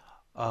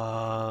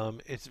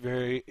 It's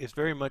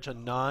very much a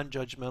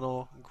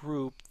non-judgmental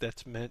group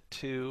that's meant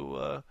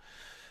to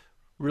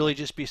really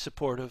just be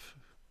supportive,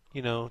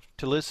 to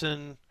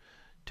listen,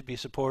 to be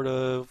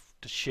supportive,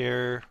 to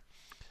share,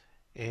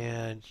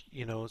 and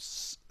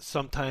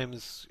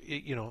sometimes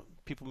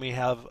people may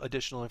have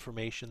additional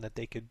information that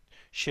they could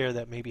share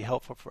that may be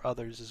helpful for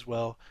others as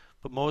well,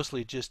 but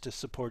mostly just to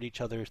support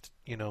each other,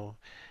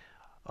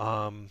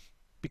 um,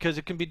 because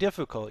it can be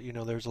difficult.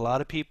 There's a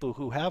lot of people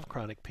who have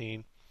chronic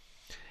pain,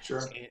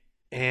 Sure.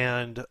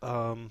 and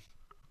the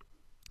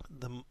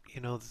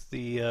you know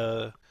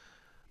the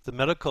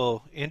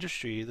medical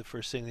industry, the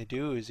first thing they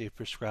do is they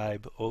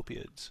prescribe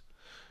opiates.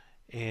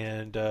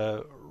 And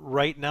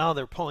right now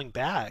they're pulling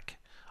back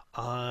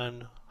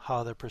on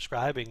how they're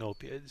prescribing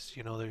opiates.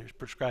 They're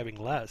prescribing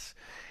less.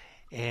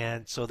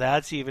 And so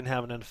that's even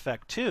having an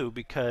effect too,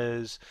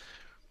 because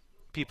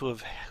people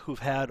who've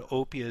had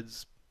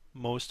opiates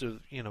most of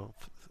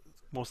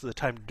most of the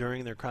time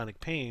during their chronic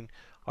pain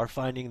are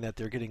finding that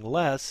they're getting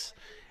less,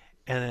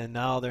 and then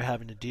now they're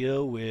having to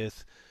deal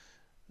with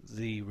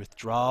the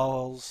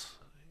withdrawals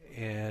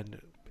and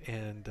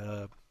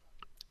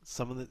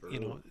some of the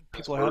That's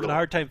people are having a brutal.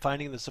 hard time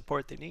finding the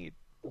support they need.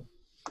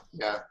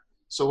 Yeah.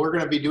 So we're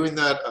going to be doing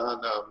that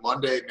on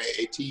Monday,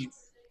 May 18th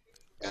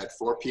at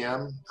 4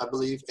 p.m., I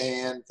believe.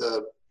 And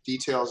the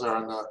details are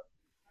on the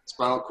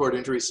Spinal Cord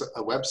Injury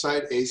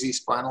website,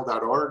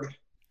 azspinal.org.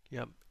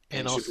 Yep. And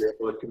And you should also, be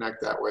able to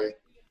connect that way.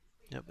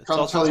 yep, it's Come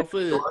also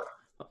tell you.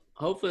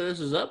 Hopefully this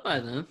is up by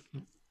then.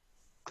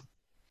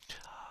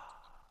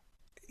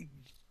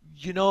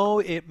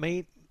 it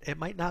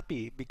might not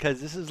be,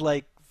 because this is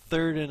like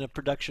third in a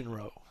production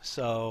row.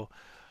 So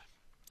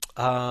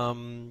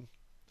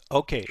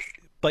okay,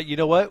 but you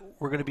know what?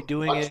 We're going to be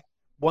doing What? it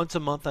once a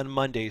month on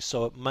Monday,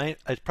 so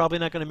it's probably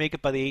not going to make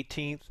it by the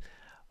 18th,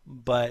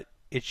 but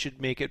it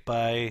should make it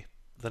by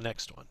the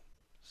next one.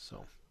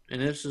 So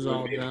And this is Zoom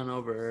all meeting. done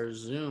over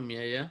Zoom,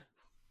 yeah.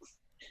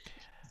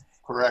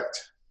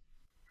 Correct.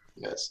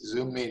 Yes,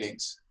 Zoom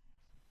meetings.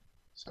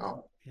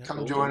 So yeah.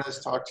 come join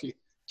us, talk to you,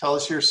 tell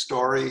us your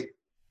story,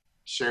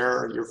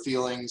 share your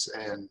feelings,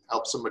 and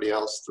help somebody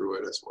else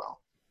through it as well.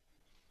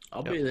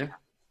 I'll Yep. be there.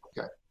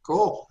 Okay,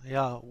 cool.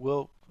 Yeah,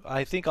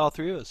 I think all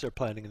three of us are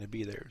planning to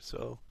be there.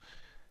 So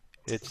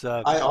it's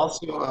I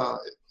also,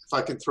 if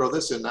I can throw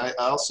this in, I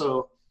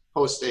also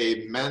host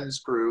a men's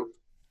group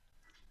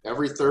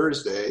every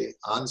Thursday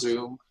on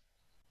Zoom,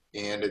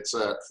 and it's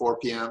at 4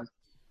 p.m.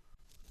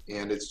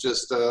 And it's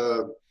just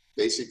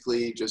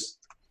basically just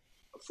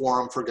a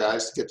forum for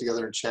guys to get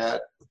together and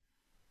chat.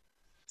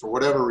 For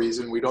whatever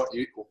reason, we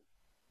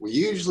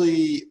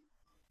usually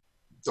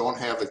don't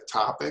have a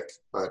topic,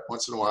 but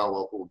once in a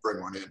while we'll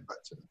bring one in.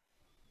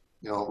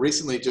 But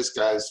recently, just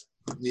guys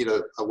need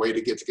a way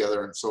to get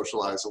together and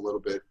socialize a little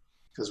bit,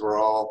 because we're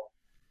all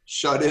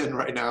shut in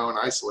right now and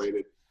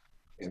isolated.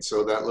 And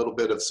so that little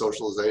bit of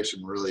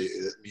socialization really,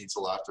 it means a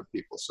lot to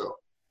people. So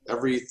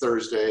every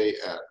Thursday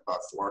at about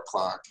 4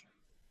 o'clock.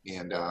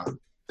 And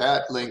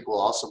that link will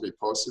also be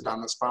posted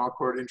on the Spinal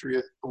Cord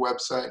Injury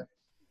website.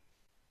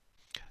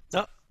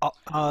 no,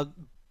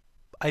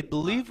 I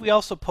believe we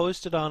also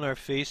posted on our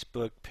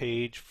Facebook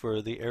page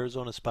for the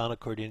Arizona Spinal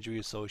Cord Injury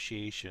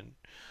Association.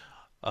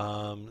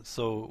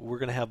 So we're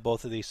going to have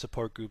both of these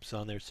support groups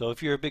on there. So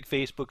if you're a big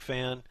Facebook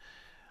fan,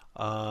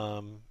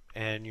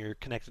 and you're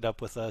connected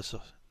up with us,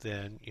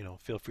 then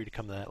feel free to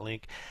come to that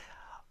link.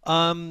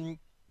 Gentlemen,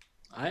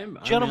 I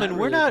we're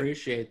really not.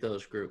 appreciate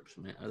those groups,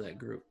 man. That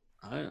group.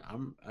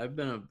 I've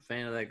been a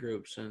fan of that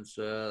group since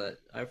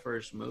I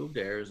first moved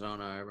to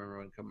Arizona. I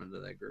remember coming to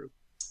that group.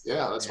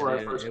 Yeah, that's And where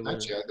I first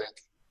met you, I think.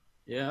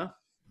 Yeah,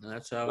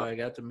 that's how I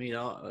got to meet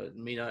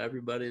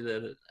everybody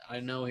that I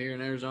know here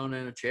in Arizona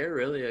in a chair,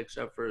 really,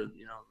 except for a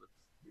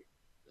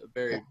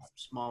very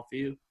small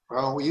few.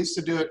 Well, we used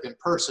to do it in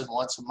person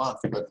once a month,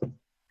 but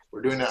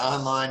we're doing it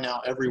online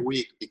now every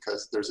week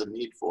because there's a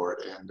need for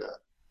it. And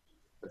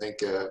I think,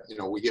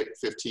 we get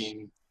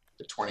 15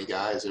 to 20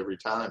 guys every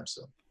time.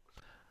 So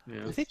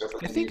Yeah. I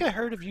think I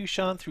heard of you,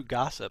 Sean, through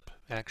gossip,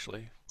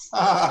 actually.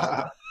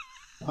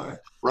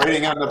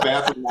 writing on the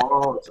bathroom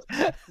wall.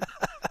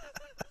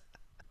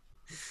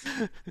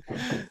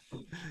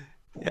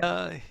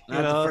 Yeah,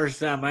 Not the first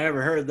time I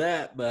ever heard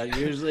that, but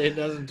usually it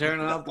doesn't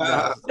turn out the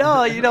best.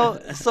 No,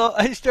 so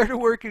I started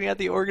working at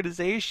the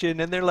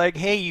organization, and they're like,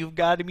 "Hey, you've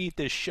got to meet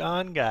this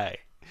Sean guy.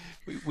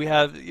 We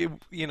have, you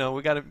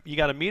got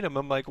to meet him."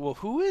 I'm like, "Well,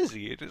 who is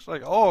he?" It's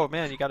like, "Oh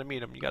man, you got to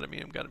meet him. You got to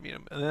meet him. Got to meet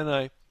him." And then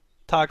I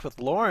talked with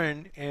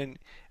Lauren, and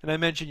I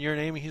mentioned your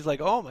name, and he's like,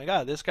 "Oh my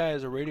God, this guy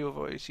has a radio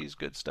voice. He's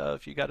good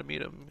stuff. You got to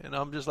meet him." And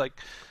I'm just like,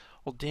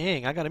 "Well,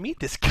 dang, I got to meet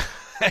this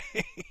guy."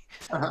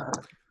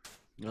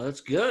 No,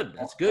 that's good.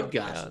 That's good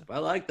gossip. I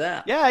like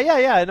that. Yeah.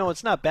 I know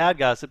it's not bad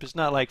gossip. It's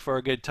not like for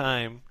a good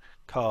time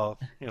call,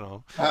 Hey,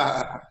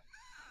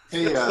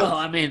 Well,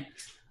 I mean,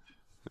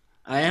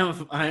 I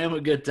am a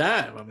good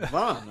time. I'm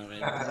fun.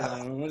 I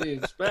mean, what do you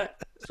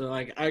expect? So,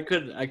 like, I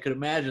could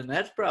imagine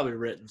that's probably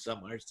written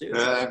somewhere too.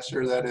 I'm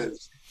sure that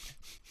is.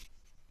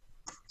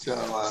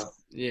 So,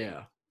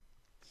 Yeah.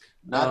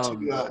 not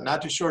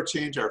to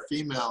shortchange our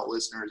female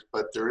listeners,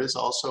 but there is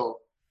also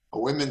a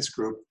women's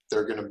group.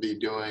 They're going to be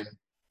doing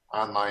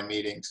online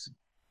meetings,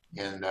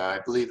 and I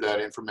believe that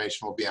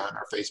information will be on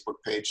our Facebook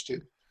page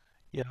too.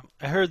 Yeah,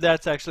 I heard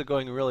that's actually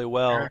going really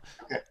well.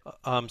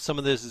 Okay. Some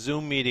of this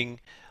Zoom meeting,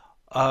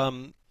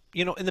 um,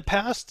 in the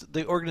past,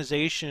 the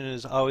organization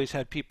has always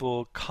had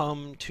people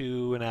come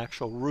to an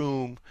actual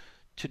room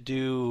to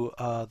do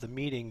the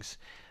meetings,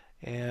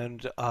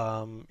 and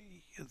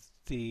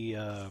the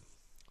uh,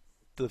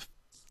 the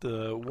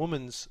the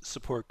women's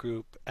support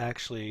group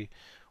actually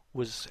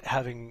was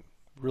having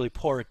really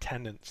poor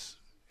attendance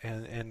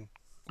and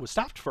was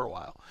stopped for a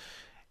while.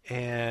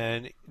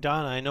 And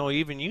Donna, I know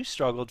even you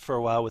struggled for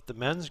a while with the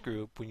men's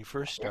group when you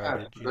first Yeah,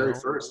 started, very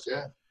first,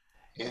 yeah.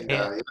 And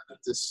And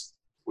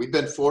we've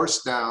been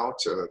forced now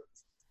to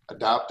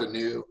adopt a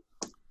new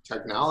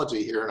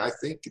technology here, and I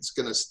think it's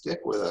going to stick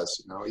with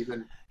us.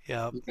 Even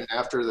yeah,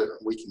 after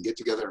we can get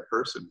together in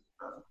person.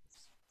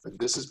 But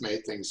this has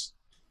made things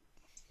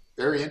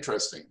very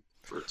interesting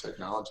for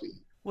technology.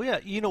 well,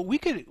 yeah, we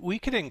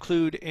could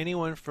include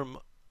anyone from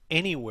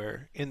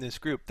anywhere in this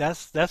group.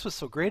 That's what's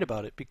so great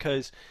about it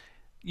because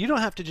you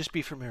don't have to just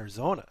be from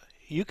Arizona.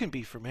 You can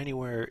be from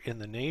anywhere in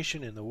the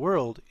nation, in the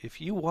world. If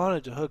you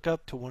wanted to hook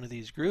up to one of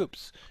these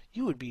groups,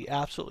 you would be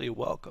absolutely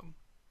welcome.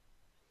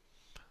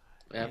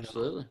 You know.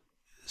 Absolutely.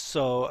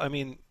 So, I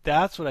mean,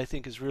 that's what I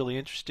think is really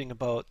interesting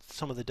about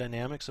some of the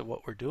dynamics of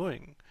what we're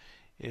doing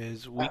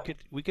is we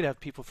could have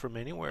people from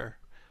anywhere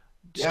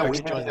Yeah, start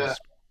to join this.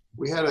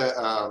 we had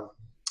a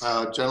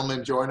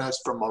gentleman join us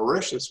from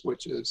Mauritius,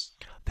 which is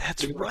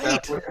That's pretty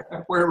much right.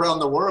 halfway around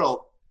the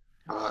world,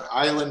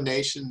 island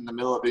nation in the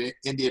middle of the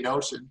Indian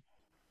Ocean,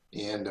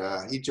 and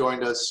he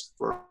joined us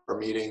for a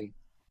meeting,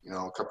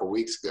 a couple of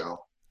weeks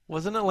ago.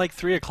 Wasn't it like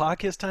 3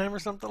 o'clock his time or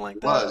something like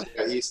It that? was.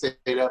 Yeah, he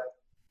stayed up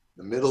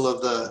the middle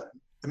of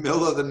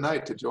the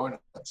night to join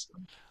us.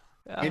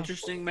 Yeah.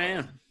 Interesting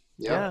man.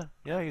 Yeah.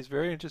 Yeah, he's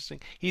very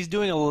interesting. He's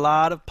doing a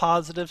lot of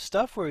positive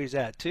stuff where he's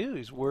at too.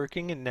 He's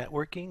working and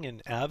networking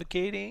and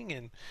advocating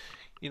and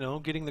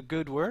getting the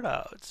good word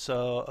out.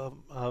 So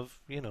of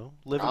living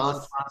John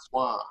with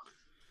Francois.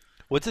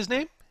 what's his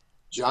name?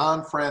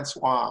 John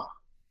Francois.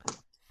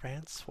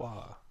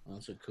 Francois.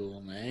 That's a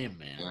cool name,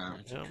 man. Yeah.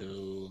 That's Yeah. a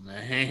cool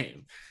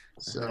name.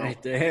 So,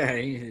 Right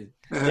there.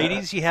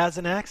 Ladies, he has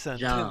an accent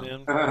too,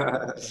 John.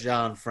 man.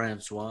 Jean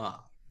Francois.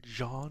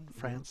 Jean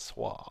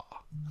Francois.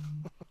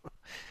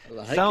 I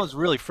like Sounds it.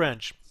 really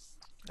French.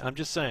 I'm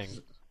just saying.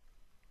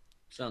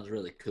 Sounds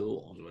really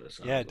cool, is what it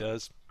sounds Yeah, like. it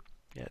does.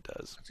 Yeah, it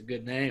does. It's a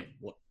good name.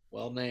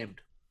 Well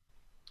named.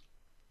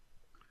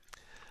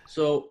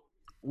 So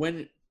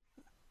when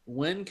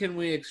can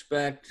we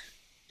expect,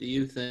 do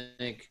you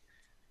think,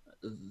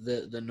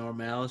 the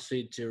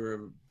normalcy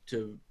to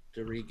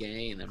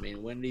regain? I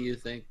mean, when do you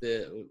think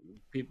that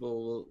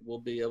people will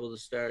be able to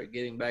start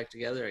getting back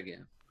together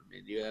again? I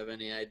mean, do you have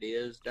any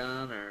ideas,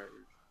 Don? Or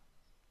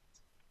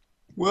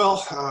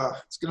well,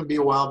 it's going to be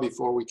a while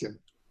before we can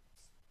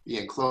be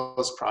in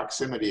close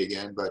proximity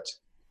again. But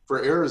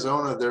for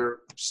Arizona, they're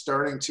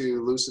starting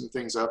to loosen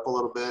things up a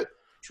little bit,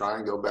 try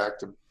and go back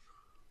to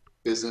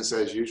business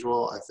as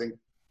usual. I think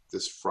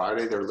this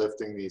Friday they're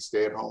lifting the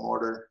stay-at-home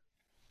order.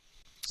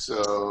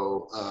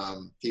 So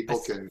people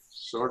can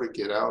sort of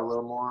get out a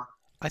little more.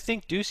 I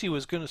think Ducey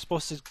was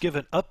supposed to give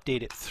an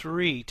update at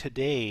 3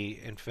 today.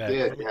 In fact,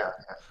 Yeah.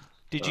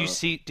 Did you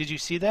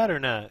see that or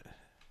not?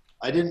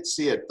 I didn't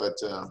see it, but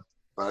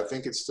I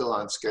think it's still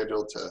on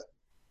schedule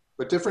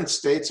but different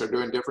states are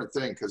doing different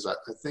things because I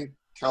think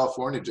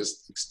California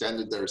just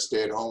extended their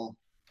stay-at-home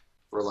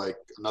for like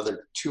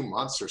another 2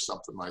 months or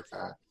something like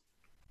that.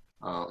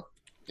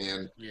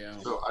 And yeah,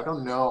 so I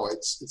don't know.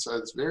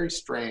 It's very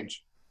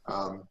strange.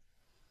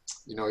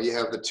 You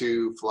have the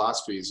two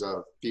philosophies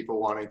of people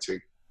wanting to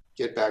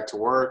get back to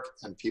work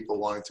and people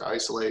wanting to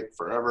isolate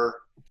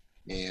forever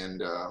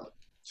and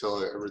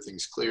till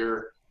everything's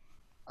clear.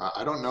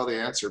 I don't know the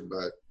answer,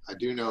 but I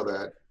do know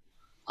that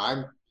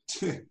I'm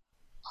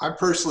I'm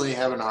personally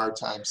having a hard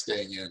time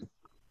staying in.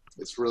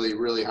 It's really,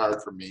 really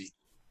hard for me.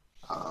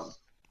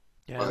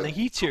 Yeah, and the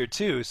heat's here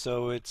too,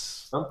 so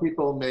it's. Some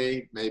people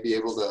may be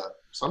able to.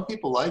 Some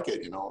people like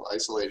it,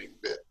 isolating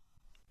a bit.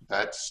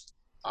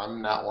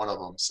 I'm not one of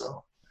them,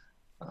 so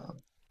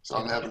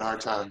I'm having a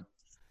hard time.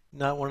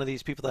 Not one of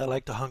these people that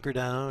like to hunker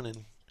down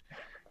and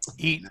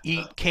eat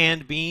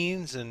canned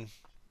beans and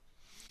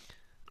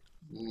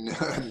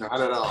Not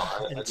at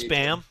all. and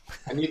spam.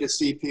 I need to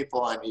see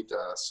people. I need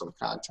some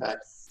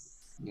contact.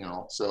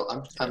 So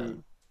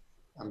I'm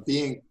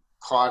being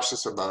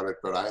cautious about it,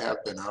 but I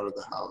have been out of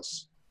the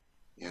house,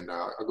 and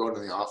I'll go into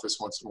the office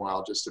once in a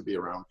while just to be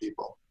around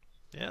people.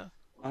 Yeah.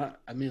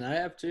 I mean, I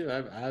have too.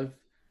 I've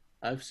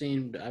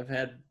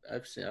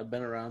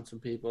been around some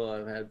people.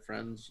 I've had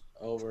friends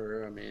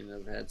over. I mean,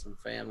 I've had some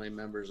family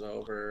members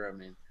over. I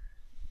mean,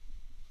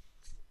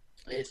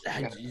 it's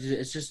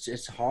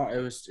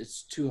hard.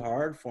 It's too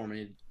hard for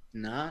me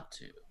not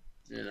to.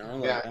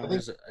 Yeah,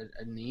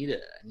 I need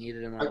it. I need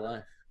it in my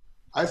life.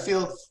 I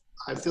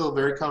feel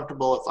very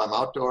comfortable if I'm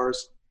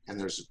outdoors and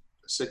there's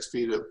 6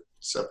 feet of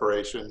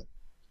separation,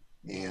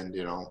 and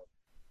then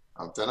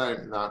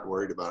I'm not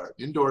worried about it.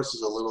 Indoors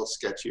is a little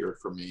sketchier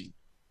for me.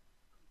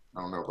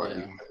 I don't know about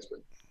you guys,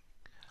 but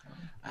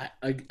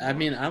I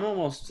mean, I'm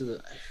almost to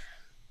the,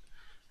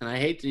 and I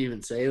hate to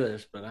even say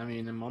this, but I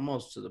mean, I'm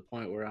almost to the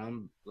point where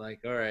I'm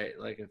like, all right,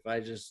 like if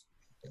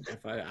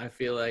I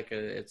feel like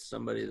it's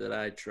somebody that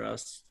I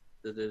trust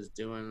that is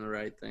doing the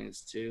right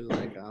things too,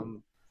 like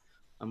I'm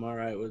all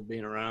right with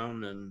being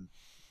around and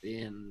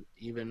being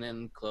even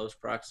in close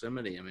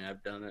proximity. I mean,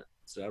 I've done it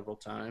several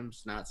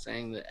times. Not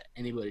saying that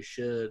anybody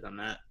should. I'm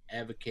not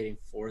advocating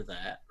for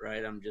that,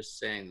 right? I'm just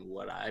saying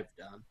what I've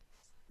done.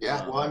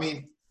 yeah. Well, I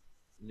mean,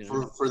 You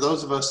know, for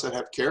those of us that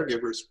have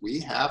caregivers, we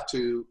have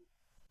to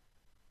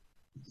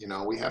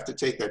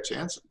take that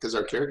chance because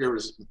our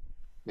caregivers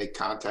make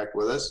contact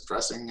with us,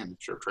 dressing and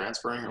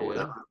transferring or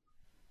whatever.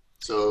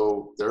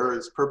 So there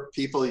is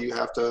people you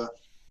have to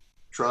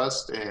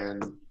trust,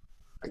 and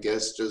I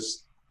guess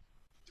just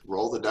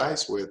roll the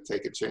dice with,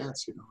 take a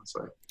chance. It's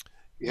like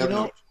you have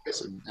no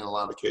choice in a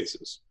lot of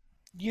cases.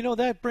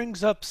 That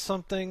brings up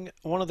something.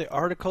 One of the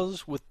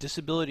articles with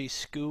Disability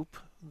Scoop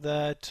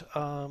that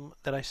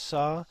that I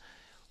saw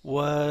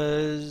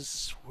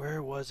was,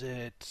 where was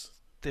it?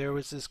 There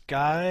was this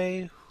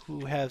guy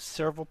who has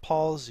cerebral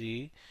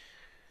palsy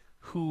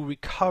who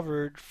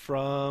recovered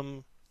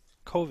from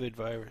COVID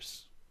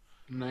virus.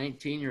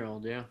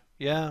 19-year-old, yeah.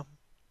 Yeah.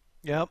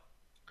 Yep.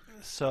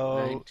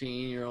 So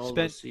 19-year-old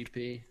with spent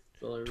CP,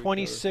 fully recovered.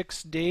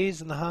 26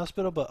 days in the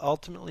hospital, but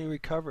ultimately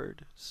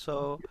recovered.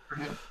 So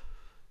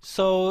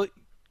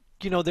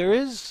there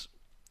is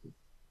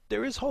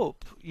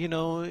hope.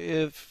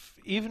 If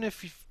even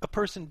if a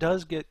person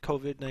does get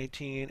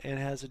COVID-19 and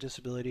has a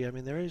disability, I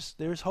mean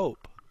there's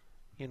hope.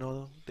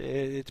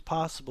 It's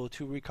possible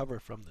to recover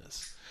from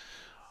this.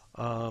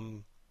 I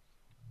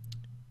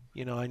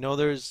know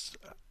there's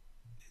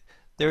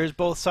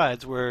both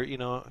sides where you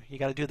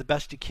got to do the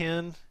best you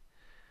can.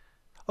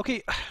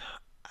 Okay,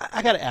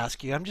 I got to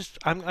ask you. I'm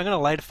going to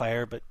light a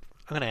fire, but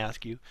I'm going to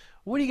ask you.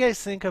 What do you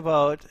guys think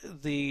about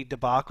the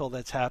debacle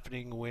that's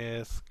happening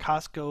with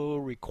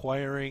Costco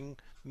requiring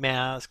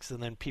masks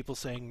and then people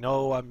saying,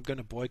 no, I'm going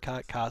to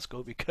boycott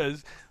Costco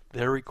because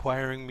they're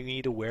requiring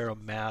me to wear a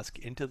mask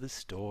into the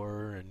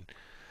store? And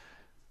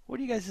what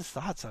are you guys'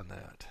 thoughts on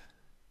that?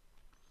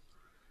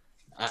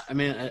 I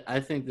mean, I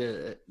think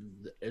that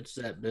it's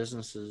that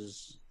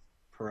business's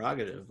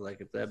prerogative.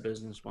 Like, if that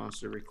business wants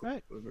to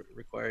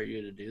require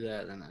you to do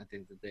that, then I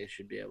think that they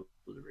should be able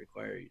to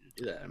require you to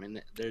do that. I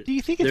mean, Do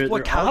you think it's they're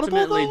boycottable,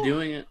 ultimately though?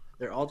 doing it.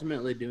 They're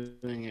ultimately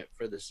doing it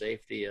for the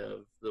safety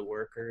of the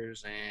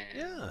workers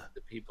and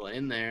the people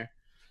in there.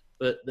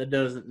 But that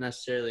doesn't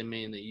necessarily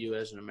mean that you,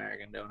 as an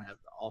American, don't have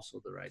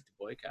also the right to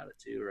boycott it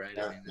too, right?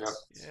 Yeah, I mean,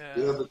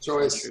 you have the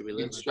choice. We You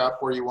live can in. shop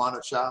where you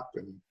want to shop,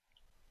 and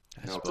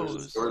I if there's a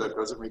suppose. store that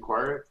doesn't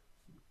require it,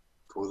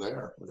 go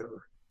there,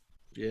 whatever.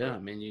 Yeah, I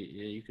mean,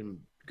 you can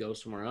go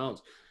somewhere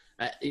else.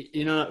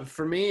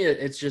 For me,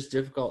 it's just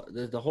difficult.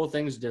 The whole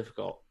thing's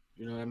difficult.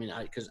 You know what I mean?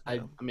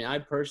 I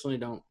personally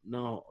don't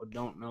know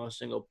a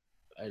single.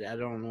 I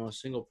don't know a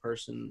single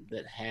person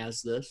that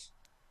has this,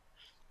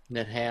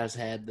 that has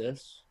had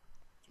this,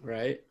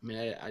 right? I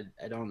mean,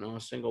 I don't know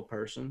a single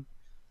person.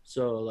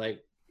 So,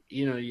 like,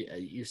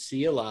 you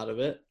see a lot of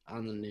it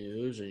on the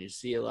news, and you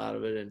see a lot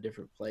of it in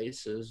different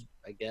places,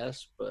 I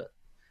guess. But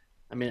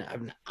I mean,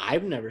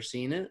 I've never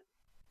seen it.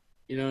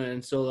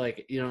 And so,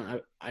 like,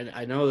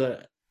 I know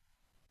that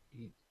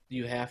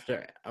you have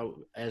to,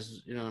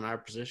 as in our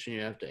position,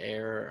 you have to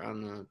err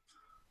on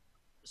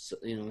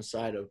the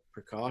side of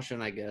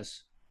precaution, I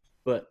guess.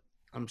 But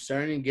I'm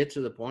starting to get to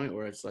the point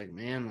where it's like,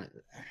 man, like,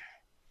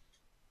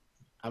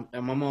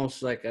 I'm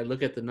almost like, I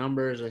look at the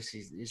numbers, I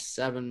see these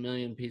 7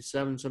 million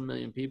people, some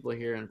million people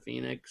here in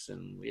Phoenix,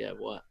 and we have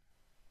what,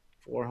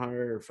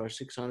 400 or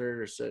 600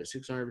 or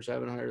 600 or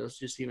 700, let's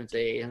just even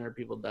say 800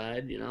 people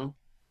died,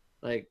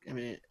 like, I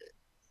mean,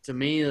 to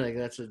me, like,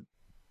 That's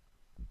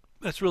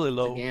really it's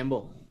a low.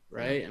 gamble,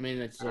 right? I mean,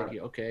 it's like,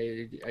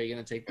 okay, are you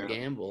going to take the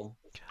gamble?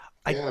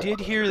 I did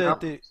hear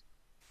that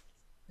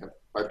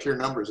by pure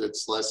numbers,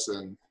 it's less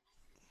than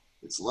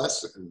a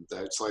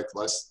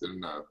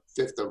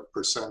fifth of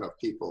 % of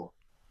people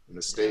in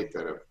the state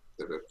that have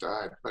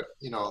died. But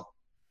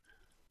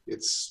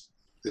it's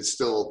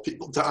still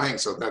people dying,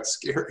 so that's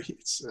scary.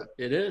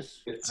 It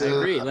is. I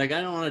agree. Like,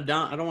 I don't want to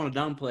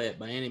downplay it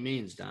by any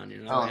means, Don.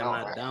 I'm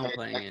not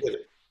downplaying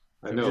it.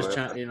 I'm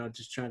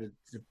just trying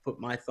to put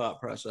my thought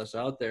process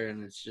out there,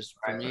 and it's just,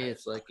 for me,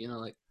 it's like,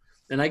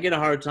 and I get a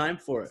hard time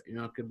for it,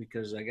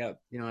 because I got,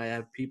 I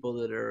have people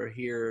that are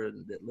here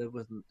that live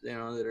with me, that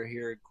are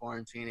here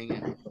quarantining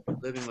and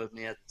living with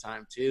me at the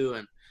time too,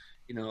 and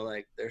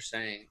like, they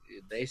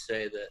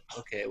say that,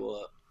 okay,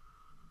 well,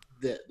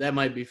 that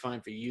might be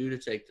fine for you to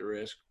take the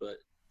risk, but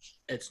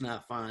it's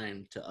not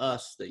fine to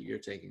us that you're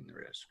taking the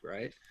risk,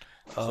 right?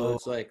 So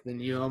it's like, then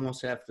you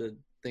almost have to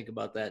think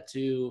about that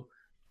too.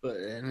 But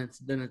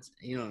it's I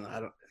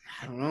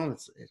don't know.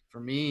 For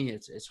me,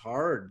 it's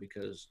hard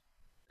because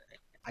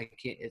I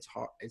can't. It's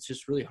hard. It's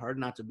just really hard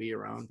not to be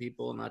around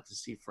people, not to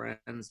see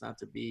friends, not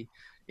to be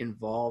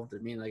involved. I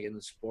mean, like in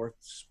the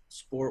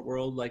sport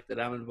world, like that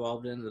I'm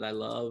involved in, that I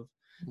love.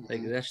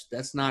 Like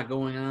that's not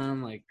going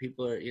on. Like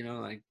people are,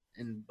 like,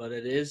 but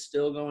it is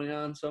still going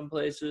on some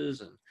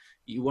places, and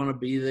you want to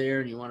be there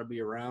and you want to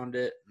be around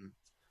it. And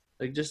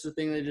like just the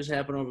thing that just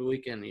happened over the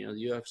weekend, the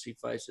UFC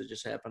fights that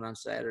just happened on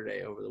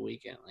Saturday over the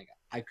weekend. Like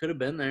I could have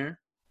been there.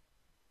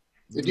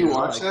 Did you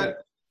watch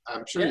that?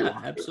 I'm sure you Yeah,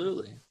 watched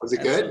absolutely. it. Was it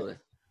Absolutely. good?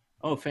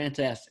 Oh,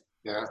 fantastic.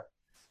 Yeah.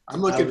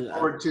 I'm looking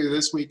forward to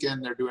this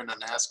weekend. They're doing a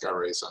NASCAR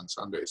race on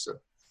Sunday, so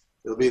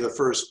it'll be the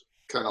first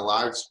kind of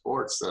live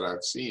sports that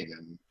I've seen,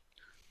 and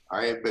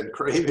I have been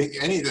craving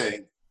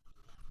anything,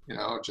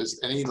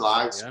 just any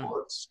live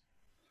sports.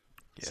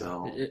 Yeah.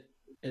 So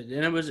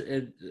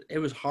it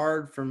was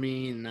hard for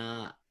me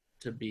not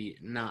to be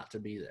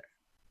there,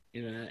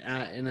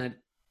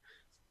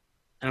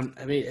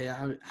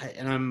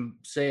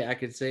 I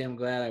could say I'm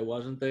glad I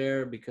wasn't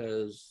there,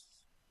 because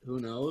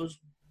who knows,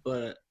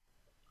 but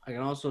I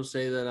can also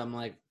say that I'm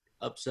like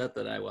upset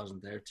that I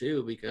wasn't there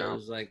too,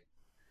 because like,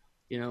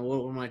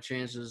 what were my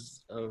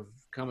chances of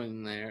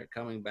coming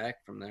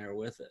back from there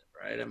with it,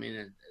 right? I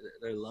mean,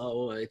 they're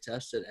low. They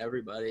tested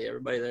everybody.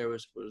 Everybody there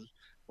was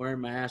wearing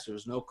masks. There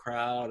was no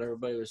crowd.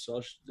 Everybody was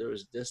social. There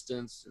was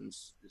distance and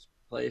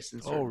placed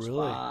in certain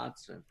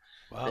spots, and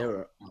they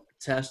were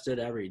tested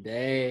every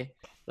day.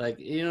 Like,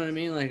 you know what I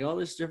mean? Like all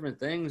these different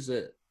things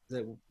that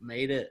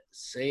made it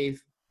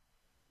safe.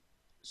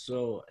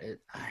 So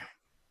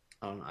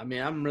I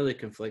mean, I'm really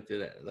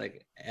conflicted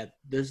at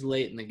this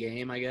late in the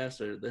game, I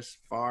guess, or this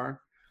far,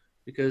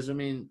 because I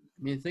mean,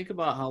 think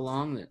about how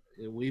long that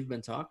we've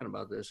been talking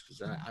about this.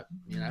 Because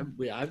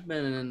I've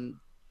been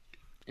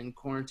in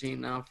quarantine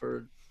now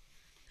for,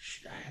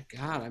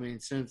 God, I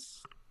mean,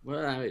 since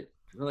like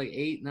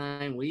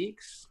 8-9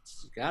 weeks.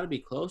 It's got to be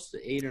close to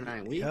 8 or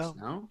 9 weeks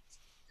now.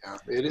 Yeah,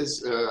 it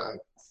is.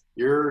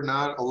 You're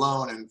not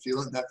alone in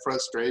feeling that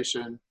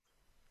frustration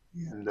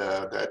and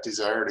that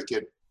desire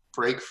to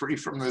break free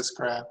from this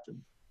crap.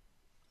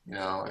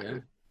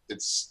 And,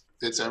 it's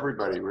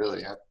everybody,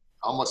 really.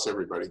 Almost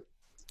everybody.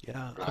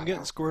 Yeah, I'm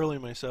getting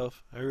squirrely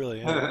myself. I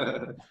really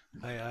am.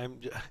 I'm.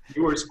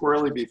 You were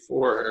squirrely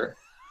before.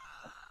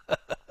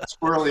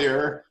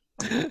 Squirrelier.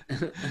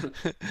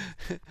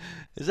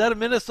 Is that a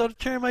Minnesota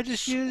term I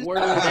just used?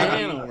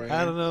 I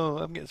don't know.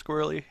 I'm getting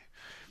squirrely.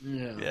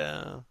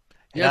 Yeah.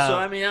 So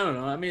I mean, I don't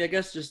know. I mean, I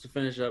guess just to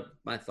finish up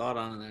my thought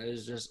on that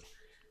is just,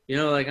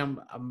 like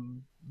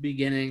I'm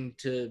beginning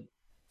to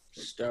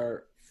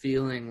start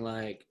feeling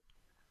like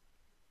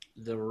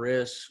the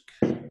risk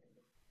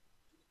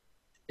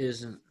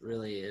isn't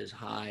really as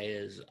high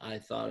as I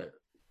thought it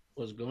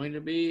was going to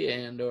be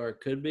or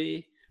could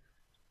be.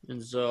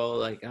 And so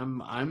like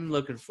I'm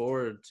looking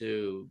forward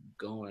to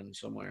going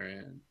somewhere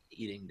and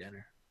eating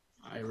dinner.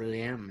 I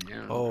really am,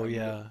 man. Oh, I'm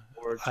yeah. looking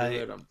forward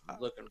to it. I'm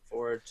looking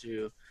forward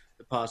to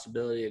the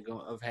possibility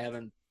of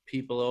having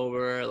people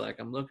over. Like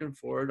I'm looking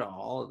forward to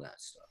all of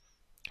that stuff.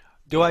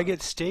 Do I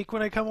get steak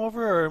when I come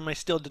over, or am I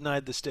still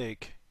denied the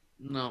steak?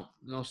 No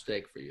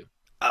steak for you.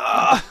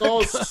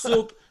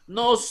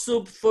 No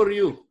soup for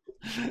you.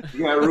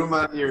 You got room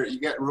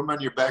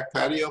on your back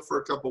patio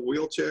for a couple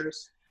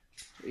wheelchairs?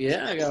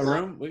 Yeah, I got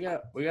room. We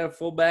got a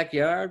full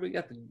backyard. We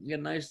got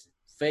nice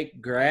fake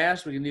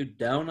grass. We can do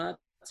donuts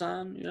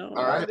on. All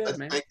right, let's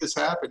make this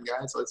happen,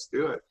 guys. Let's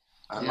do it.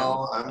 I'm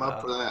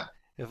up for that.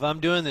 If I'm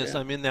doing this,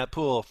 I'm in that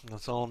pool.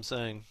 That's all I'm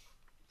saying.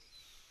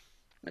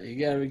 You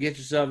got to get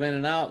yourself in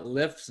and out. The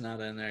lift's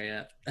not in there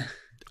yet.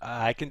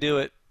 I can do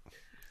it.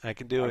 I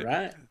can do it. All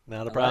right.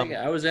 Not a problem. Like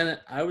I was in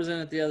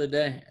it the other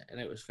day,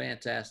 and it was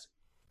fantastic.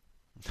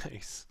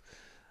 Nice.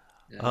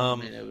 Yeah, I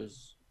mean, it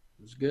was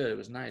good. It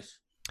was nice.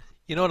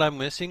 You know what I'm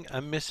missing?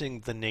 I'm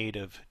missing the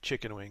native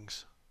chicken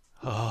wings.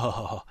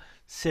 Oh,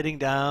 sitting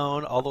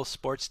down, all those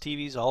sports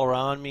TVs all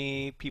around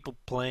me, people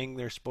playing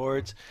their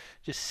sports,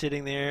 just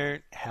sitting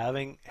there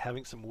having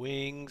some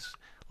wings,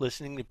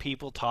 listening to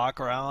people talk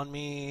around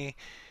me.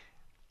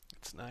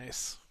 It's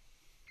nice.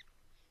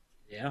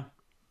 Yeah.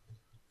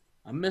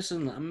 I'm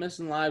missing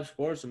live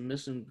sports. I'm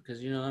missing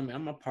because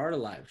I'm a part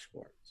of live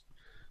sports.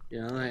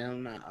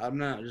 I'm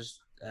not just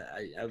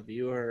a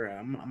viewer.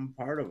 I'm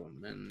part of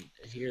them, and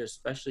here,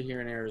 especially here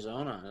in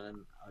Arizona,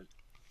 and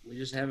we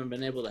just haven't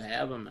been able to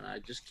have them, and I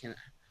just can't.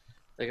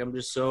 Like I'm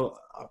so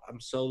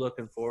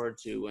looking forward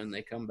to when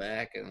they come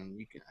back, and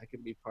I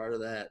can be part of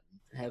that,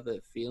 have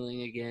that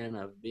feeling again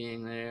of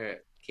being there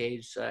at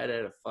cage side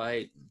at a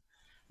fight,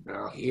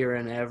 and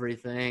hearing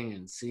everything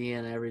and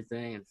seeing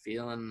everything and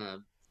feeling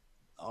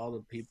all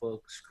the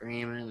people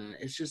screaming, and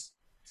it's just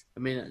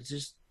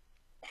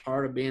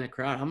part of being a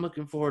crowd. I'm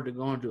looking forward to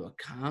going to a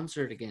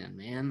concert again,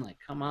 man. Like,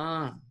 come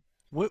on.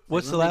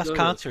 What's the last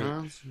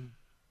concert?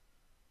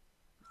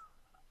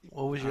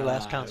 What was your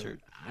last concert?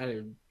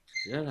 I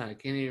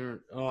can't even.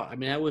 Oh, I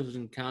mean, I was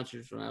in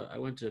concerts when I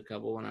went to a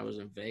couple when I was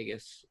in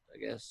Vegas. I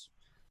guess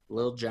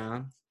Lil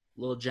Jon,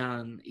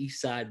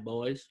 East Side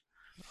Boys.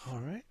 All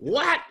right.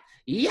 What?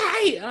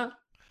 Yeah.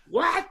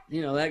 what?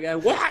 You know, that guy,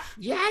 what?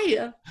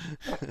 Yeah.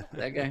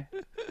 That guy.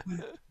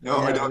 No,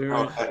 I don't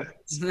know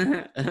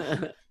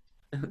that.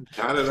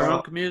 Not at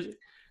all. Crunk music.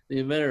 The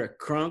inventor of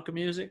crunk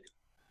music.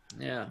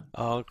 Yeah.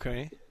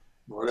 Okay.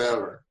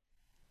 Whatever.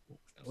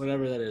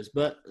 Whatever that is.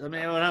 But I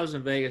mean, when I was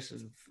in Vegas,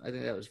 I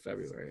think that was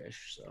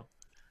February-ish. So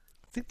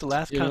I think the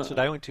last concert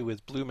I went to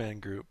was Blue Man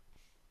Group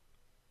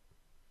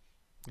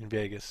in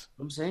Vegas.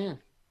 I'm saying,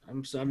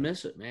 I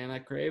miss it, man. I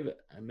crave it.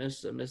 I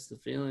miss the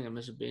feeling. I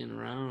miss it being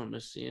around. I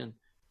miss seeing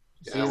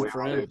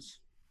friends.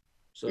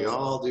 So We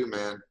all do,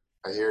 man.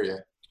 I hear you.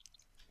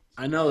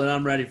 I know that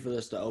I'm ready for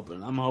this to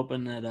open. I'm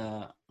hoping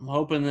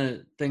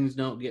that things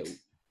don't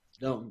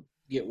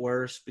get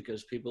worse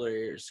because people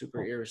are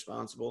super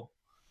irresponsible.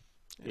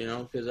 You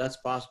know, because that's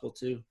possible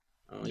too.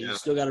 You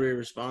still got to be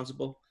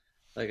responsible.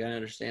 Like I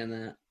understand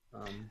that.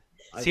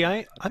 See,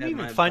 I'm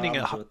even finding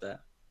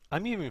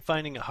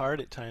it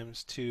hard at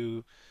times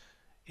to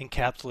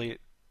encapsulate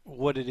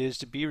what it is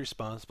to be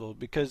responsible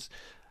because,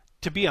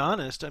 to be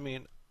honest, I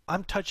mean,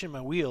 I'm touching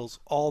my wheels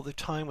all the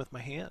time with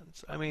my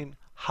hands. I mean,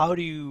 how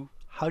do you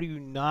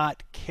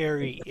not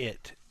carry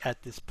it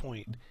at this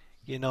point?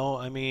 You know,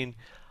 I mean,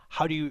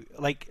 how do you,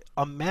 like,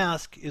 a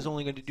mask is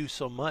only going to do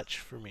so much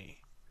for me,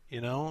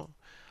 you know?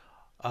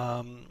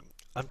 I'm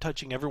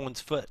touching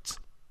everyone's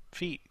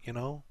feet, you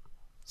know?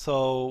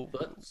 So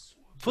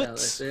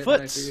foots.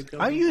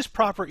 I use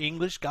proper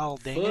English,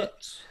 god dang it.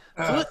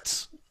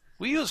 Foots.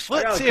 We use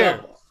foots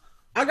here.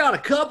 I got a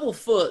couple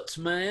foots,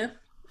 man.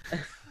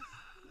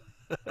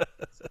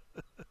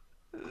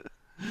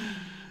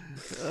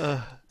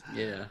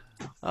 Yeah.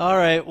 All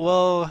right.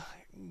 Well,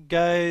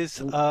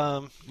 guys.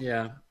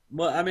 Yeah.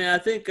 Well, I mean, I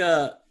think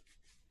to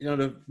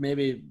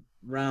maybe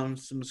round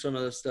some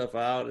of this stuff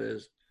out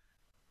is,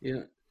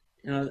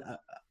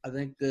 I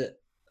think that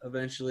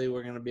eventually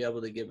we're going to be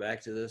able to get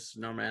back to this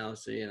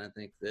normalcy, and I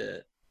think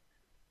that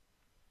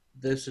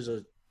this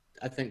is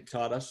I think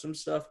taught us some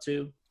stuff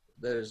too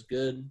that is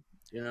good.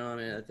 You know, I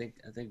mean, I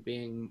think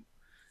being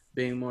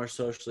more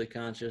socially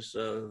conscious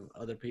of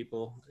other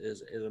people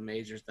is a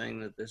major thing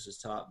that this has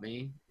taught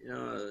me. You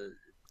know,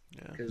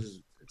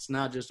 because it's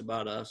not just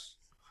about us;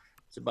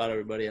 it's about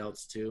everybody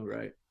else too,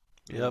 right?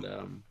 Yep.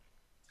 And,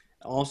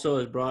 also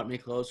has brought me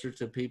closer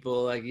to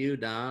people like you,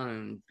 Don,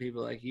 and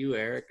people like you,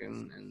 Eric,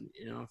 and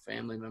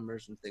family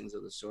members and things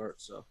of the sort.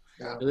 So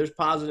there's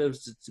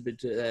positives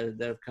that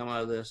have come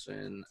out of this,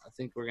 and I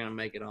think we're gonna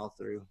make it all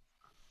through.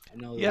 I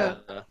know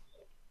that.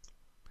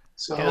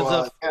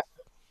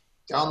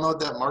 Download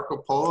that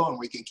Marco Polo, and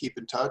we can keep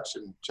in touch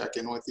and check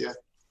in with you.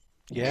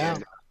 Yeah.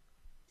 And,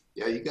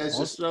 you guys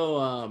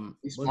also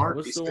be smart.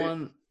 What's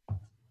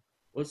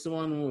the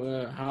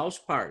one? House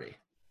party.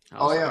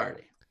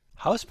 Party.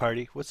 House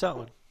party. What's that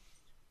one?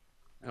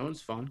 That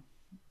one's fun.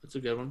 It's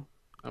a good one.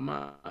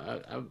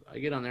 I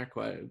get on there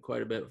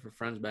quite a bit for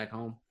friends back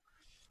home.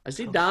 I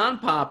see Don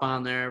pop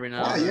on there every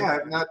now and then. Yeah.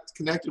 I've not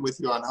connected with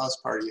you on House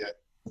Party yet.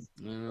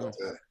 No. But,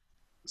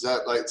 is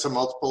that like some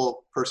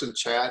multiple person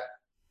chat?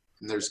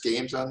 And there's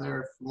games on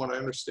there, from what I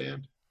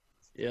understand.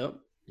 Yep,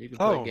 you can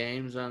play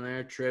games on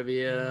there,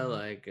 trivia,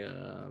 like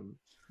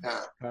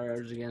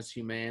Cards Against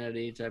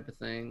Humanity type of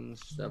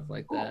things, stuff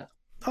like that.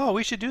 Oh,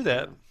 we should do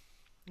that.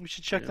 We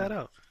should check that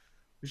out.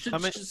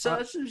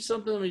 That should be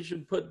something we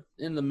should put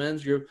in the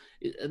men's group.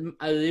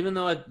 Even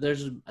though I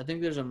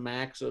think there's a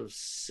max of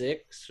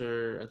 6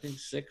 or 8.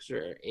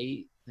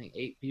 I think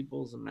 8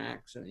 people is the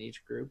max in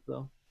each group,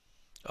 though.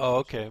 Oh,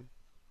 okay.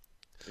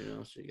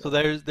 So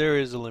there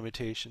is a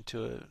limitation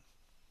to it.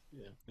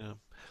 Yeah.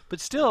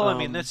 But still, I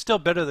mean, that's still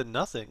better than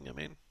nothing. I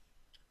mean.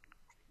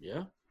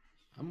 Yeah,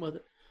 I'm with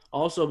it.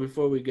 Also,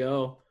 before we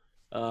go,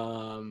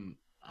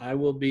 I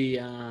will be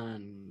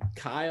on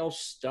Kyle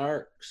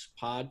Stark's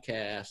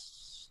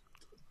podcast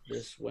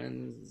this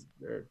Wednesday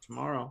or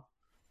tomorrow.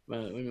 I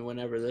mean,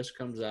 whenever this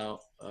comes out,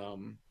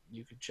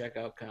 you can check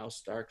out Kyle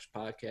Stark's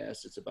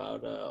podcast. It's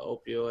about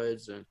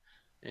opioids and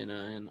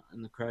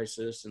the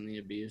crisis and the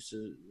abuse,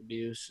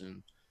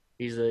 and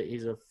he's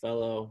a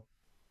fellow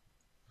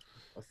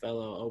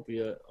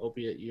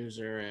opiate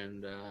user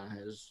and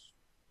has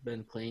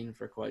been clean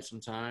for quite some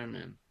time,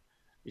 and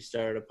he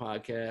started a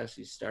podcast.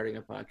 He's starting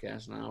a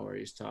podcast now where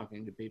he's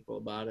talking to people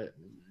about it,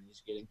 and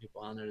he's getting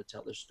people on there to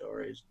tell their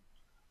stories.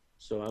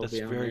 So I'll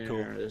be on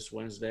there this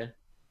Wednesday.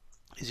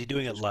 Is he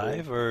doing it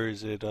live or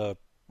is it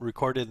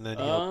recorded and then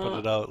he'll put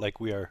it out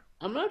like we are?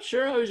 I'm not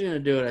sure how he's going to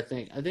do it. I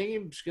think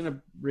he's going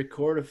to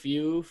record a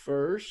few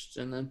first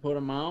and then put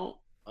them out,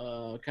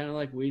 kind of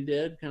like we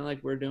did, kind of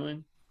like we're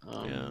doing.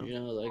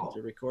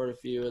 To record a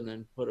few and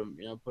then put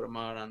them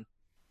out on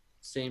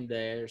same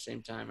day or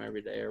same time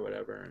every day or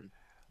whatever. And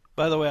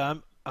by the way,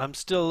 I'm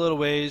still a little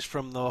ways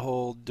from the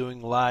whole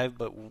doing live,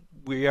 but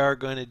we are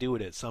going to do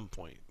it at some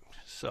point.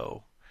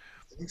 So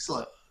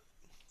excellent.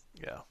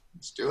 Yeah,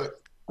 let's do it.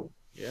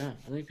 Yeah,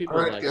 I think people.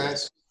 All right, like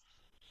guys.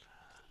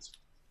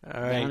 It.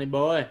 All right, Johnny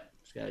boy,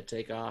 just got to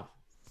take off.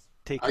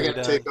 I got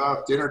to take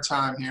off. Dinner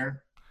time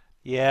here.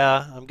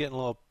 Yeah, I'm getting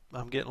a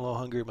little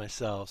hungry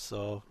myself,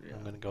 so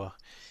I'm going to go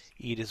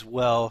eat as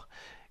well.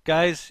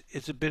 Guys,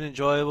 it's been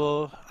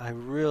enjoyable. I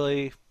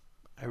really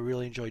I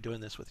really enjoy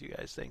doing this with you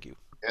guys. Thank you.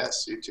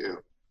 Yes, you too.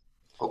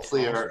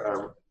 Hopefully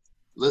our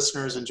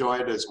listeners enjoy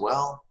it as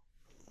well.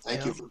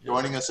 Thank you for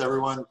joining us,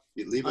 everyone.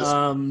 You leave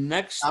us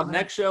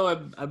next show,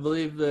 I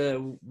believe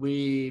that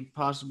we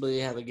possibly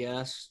have a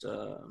guest.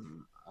 I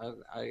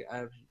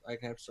have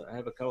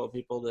a couple of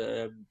people that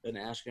have been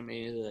asking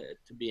me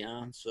to be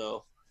on.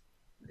 So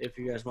if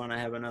you guys want to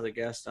have another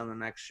guest on the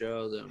next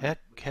show, then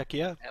heck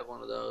yeah, have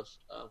one of those.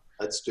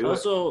 Let's do it.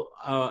 Also,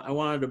 I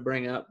wanted to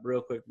bring up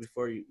real quick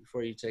before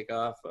you take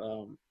off.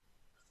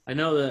 I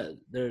know that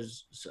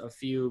there's a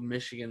few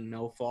Michigan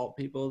no-fault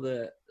people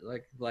that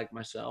like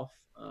myself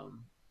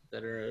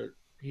that are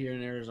here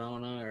in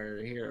Arizona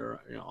or here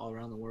all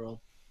around the world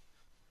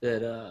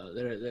that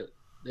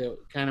they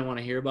kind of want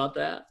to hear about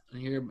that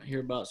and hear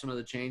about some of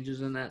the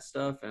changes in that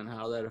stuff and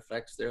how that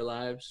affects their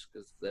lives,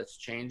 because that's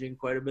changing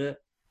quite a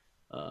bit.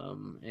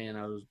 And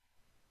I was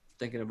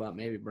thinking about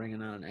maybe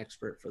bringing on an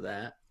expert for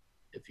that,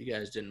 if you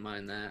guys didn't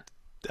mind that.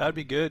 That'd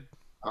be good.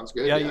 Sounds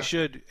good. Yeah, you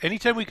should.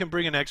 Anytime we can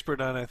bring an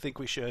expert on, I think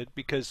we should,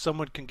 because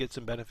someone can get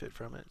some benefit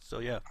from it. So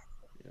yeah.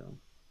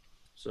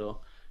 So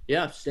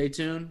yeah, stay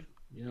tuned.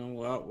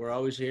 We're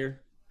always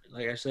here.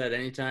 Like I said,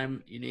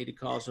 anytime you need to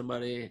call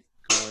somebody,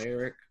 call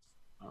Eric.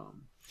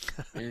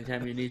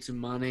 Anytime you need some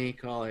money,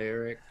 call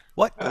Eric.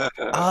 What?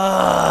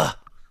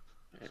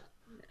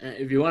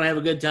 If you want to have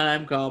a good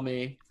time, call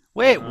me.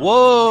 Wait,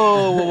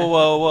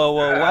 whoa.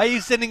 Why are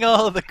you sending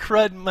all of the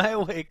crud my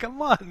way?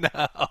 Come on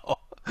now.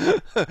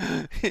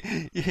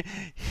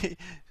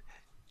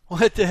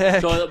 What the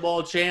heck? Toilet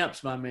Bowl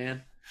champs, my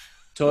man.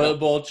 Toilet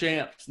Bowl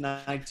champs,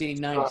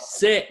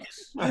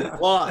 1996.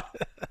 What?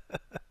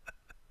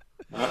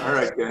 All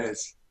right,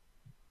 guys.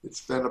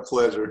 It's been a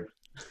pleasure.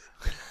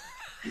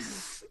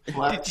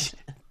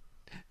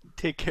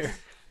 Take care.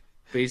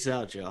 Peace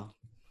out, y'all.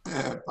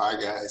 Bye,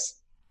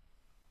 guys.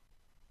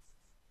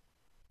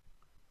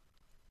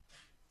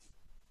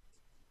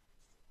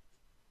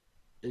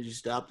 Did you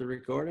stop the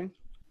recording?